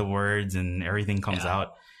the words and everything comes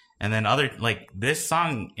out. And then like this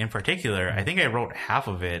song in particular, I think I wrote half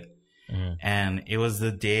of it and it was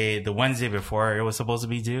the Wednesday before it was supposed to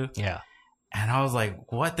be due. Yeah. And I was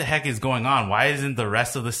like, what the heck is going on? Why isn't the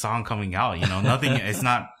rest of the song coming out? You know, nothing, it's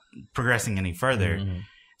not progressing any further.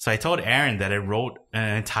 So I told Aaron that I wrote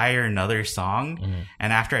an entire another song.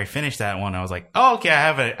 And after I finished that one, I was like, oh, okay, I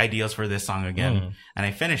have ideas for this song again. And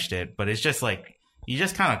I finished it. But it's just like, you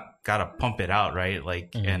just kind of got to pump it out, right?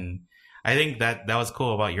 Like, and I think that was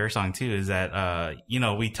cool about your song too, is that, you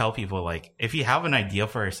know, we tell people like, if you have an idea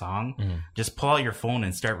for a song, just pull out your phone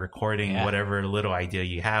and start recording whatever little idea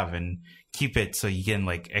you have and keep it so you can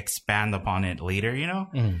like expand upon it later, you know?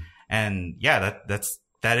 And yeah,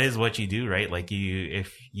 that is what you do, right? Like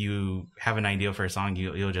if you have an idea for a song,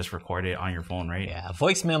 you'll just record it on your phone, right? Yeah,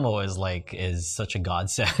 voice memo is such a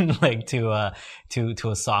godsend, like to a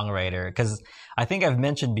songwriter, because I think I've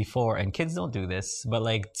mentioned before, and kids don't do this, but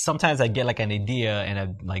like sometimes I get like an idea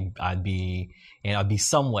and I'd be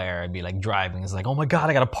somewhere, I'd be like driving, it's like, oh my god,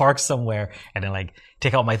 I gotta park somewhere, and then like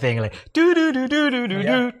take out my thing and like do do do do do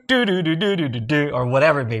do do do do do do do or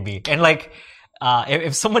whatever it may be, and like.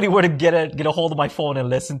 If somebody were to get a hold of my phone and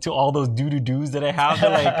listen to all those doo-doo-doos that I have, they're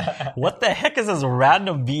like, what the heck is this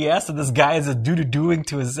random BS that this guy is doo-doo-dooing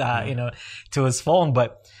to his, to his phone?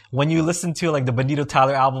 But when you listen to like the Benito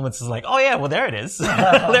Tyler album, it's just like, oh yeah, well there it is.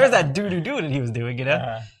 There's that doo-doo-doo that he was doing, you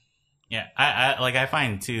know? Yeah. I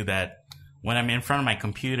find too that when I'm in front of my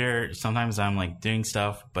computer, sometimes I'm like doing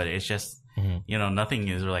stuff, but it's just, you know, nothing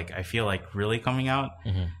is like, I feel like really coming out.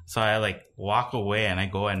 So I like walk away and I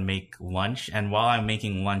go and make lunch. And while I'm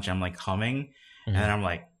making lunch, I'm like humming and then I'm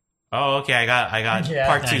like, oh, okay, I got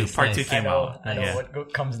part two. Part two came out. I know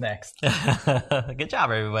what comes next. Good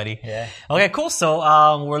job, everybody. Yeah. Okay, cool. So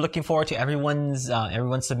we're looking forward to everyone's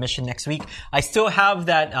submission next week. I still have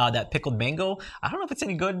that pickled mango. I don't know if it's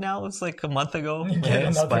any good now. It's like a month ago. Get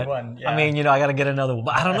another one. Yeah. I mean, you know, I gotta get another one.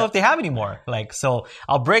 But I don't know if they have any more. Like, so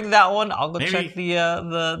I'll break that one. I'll go check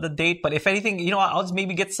the date. But if anything, you know, I'll just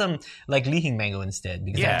maybe get some like Lihing mango instead,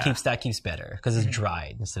 because that keeps better because it's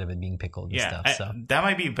dried instead of it being pickled and stuff. So that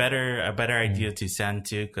might be a better idea to send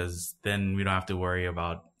to, because then we don't have to worry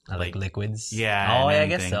about like liquids. Yeah. Oh, yeah, I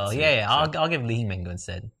guess so. Yeah. I'll give Lihing mango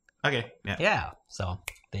instead. Okay. Yeah. Yeah. So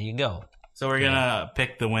there you go. So we're gonna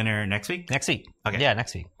pick the winner next week. Next week. Okay. Yeah,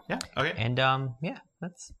 next week. Yeah. Okay. And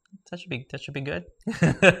that should be good.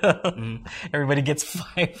 Everybody gets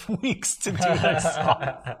 5 weeks to do their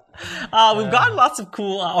song. We've gotten lots of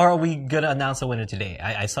cool. Or are we gonna announce a winner today?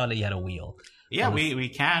 I saw that you had a wheel. Yeah, we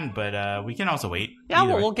can, but we can also wait. Yeah,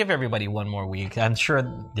 we'll give everybody one more week. I'm sure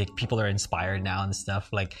people are inspired now and stuff.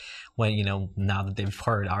 Like when, you know, now that they've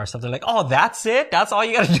heard our stuff, they're like, oh, that's it? That's all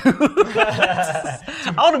you gotta do?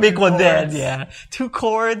 I want to make one then. Yeah. 2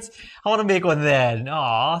 chords. I want to make one then.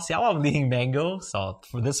 Aw, see, I want Lihing mango. So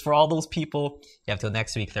for all those people, you have till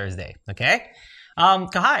next week, Thursday. Okay?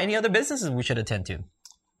 Kaha, any other businesses we should attend to?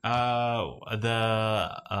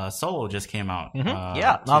 The solo just came out.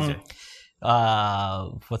 Yeah.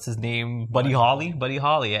 What's his name? Buddy Holly.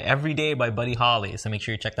 Yeah, Every Day by Buddy Holly. So make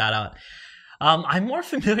sure you check that out. I'm more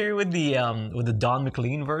familiar with the Don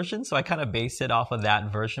McLean version, so I kind of base it off of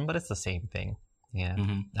that version, but it's the same thing. Yeah.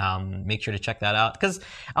 Make sure to check that out, because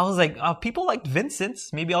I was like, people liked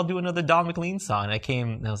Vincent's. Maybe I'll do another Don McLean song.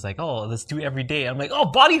 And I was like, oh, let's do Every Day. I'm like, oh,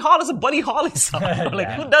 Buddy Holly's a Buddy Holly song. I'm like,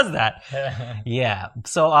 who does that? Yeah.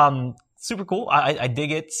 So super cool. I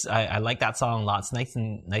dig it. I like that song a lot. It's nice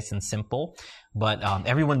and simple, but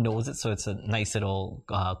everyone knows it, so it's a nice little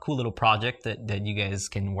cool little project that you guys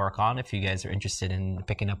can work on if you guys are interested in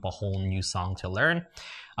picking up a whole new song to learn.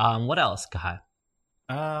 What else, Kahai?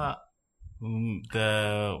 There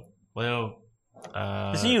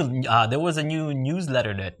was a new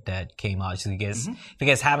newsletter that came out. So if you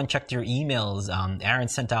guys haven't checked your emails, Aaron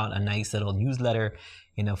sent out a nice little newsletter,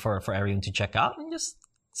 you know, for everyone to check out, and just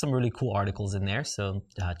some really cool articles in there. So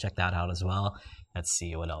check that out as well. Let's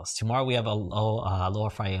see what else. Tomorrow we have Aloha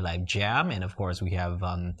Friday Live Jam, and of course we have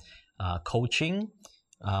coaching.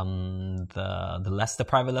 The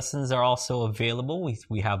private lessons are also available.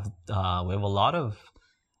 We have a lot of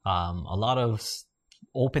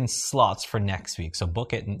open slots for next week. So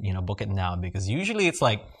book it now, because usually it's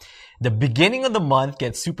like the beginning of the month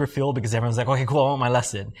gets super filled because everyone's like, okay, cool, I want my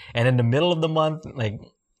lesson. And in the middle of the month, like,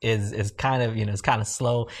 is kind of, it's kind of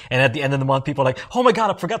slow. And at the end of the month, people are like, oh my God,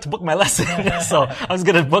 I forgot to book my lesson. So I was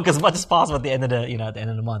going to book as much as possible at the end of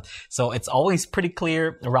the month. So it's always pretty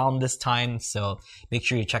clear around this time. So make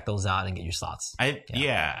sure you check those out and get your slots.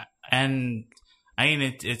 Yeah. And I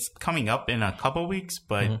mean, it's coming up in a couple weeks,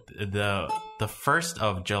 but the 1st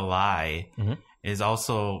of July is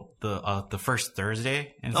also the first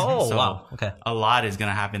Thursday. And so wow. Okay. A lot is going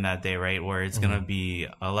to happen that day, right? Where it's going to be,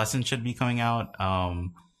 a lesson should be coming out.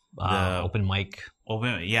 The open mic.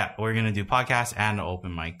 We're going to do podcast and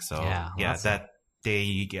open mic. So that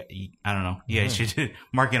day I don't know. You guys should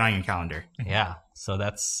mark it on your calendar. Yeah. So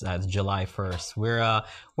that's July 1st.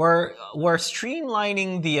 We're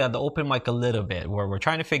streamlining the open mic a little bit, where we're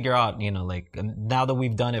trying to figure out, like, now that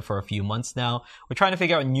we've done it for a few months now, we're trying to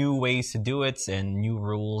figure out new ways to do it and new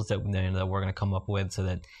rules that we're going to come up with, so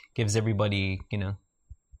that gives everybody,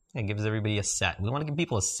 gives everybody a set. We want to give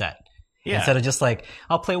people a set. Yeah. Instead of just like,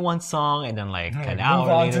 I'll play one song and then like an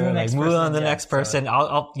hour later, like move on to the next person.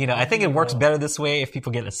 I think it works better this way if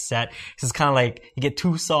people get a set. It's kind of like you get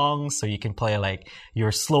 2 songs, so you can play like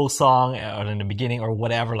your slow song in the beginning or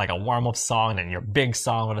whatever, like a warm-up song, and then your big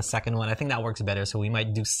song or the second one. I think that works better, so we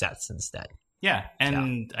might do sets instead. Yeah.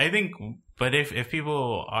 And I think, but if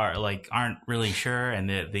people aren't really sure and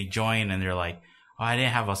they join and they're like, I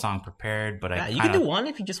didn't have a song prepared, but you can do one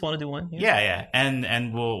if you just want to do one. Yeah.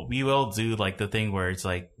 And we will do like the thing where it's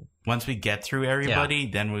like, once we get through everybody,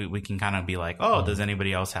 then we can kind of be like, does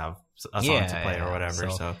anybody else have a song to play or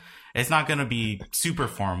whatever? So it's not going to be super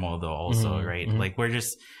formal though also, right? Like we're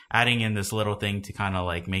just adding in this little thing to kind of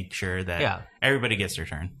like make sure that everybody gets their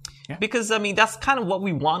turn. Yeah. Because, I mean, that's kind of what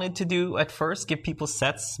we wanted to do at first, give people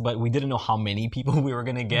sets, but we didn't know how many people we were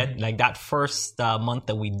going to get. Like that first month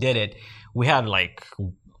that we did it, we had like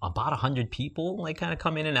about 100 people like kind of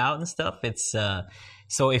come in and out and stuff. It's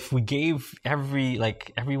so if we gave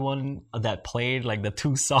everyone that played like the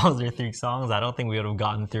 2 songs or 3 songs, I don't think we would have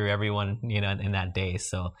gotten through everyone, in that day.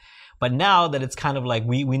 So, but now that it's kind of like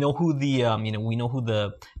we know who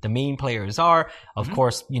the main players are. Of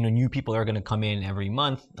course, new people are going to come in every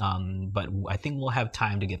month. But I think we'll have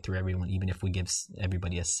time to get through everyone, even if we give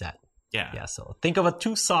everybody a set. Yeah. So think of a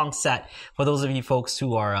 2-song set for those of you folks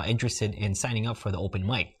who are interested in signing up for the open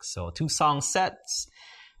mic. So 2-song sets.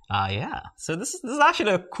 So this is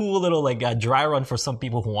actually a cool little like dry run for some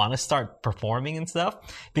people who want to start performing and stuff,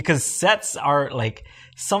 because sets are like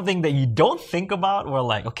something that you don't think about. We're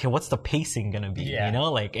like, okay, what's the pacing gonna be?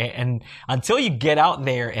 And until you get out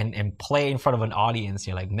there and play in front of an audience,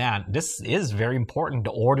 you're like, man, this is very important.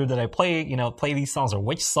 The order that I play these songs, or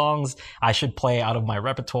which songs I should play out of my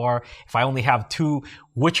repertoire. If I only have 2,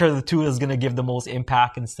 which are the 2 that's gonna give the most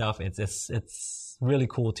impact and stuff. It's really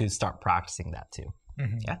cool to start practicing that too.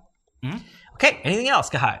 Yeah. Okay. Anything else,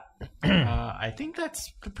 Kahai? I think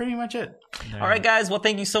that's pretty much it. All right, guys. Well,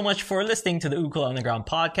 thank you so much for listening to the Ukulele Underground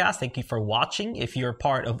podcast. Thank you for watching. If you're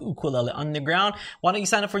part of Ukulele Underground, why don't you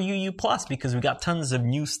sign up for UU Plus, because we got tons of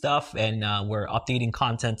new stuff and we're updating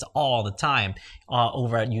content all the time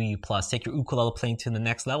over at UU Plus. Take your ukulele playing to the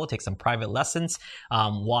next level. Take some private lessons.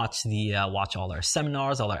 Watch all our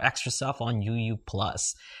seminars, all our extra stuff on UU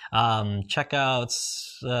Plus. Check out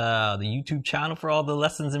the YouTube channel for all the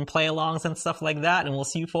lessons and play-alongs and stuff like that. And we'll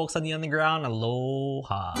see you folks on the underground.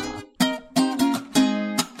 Aloha.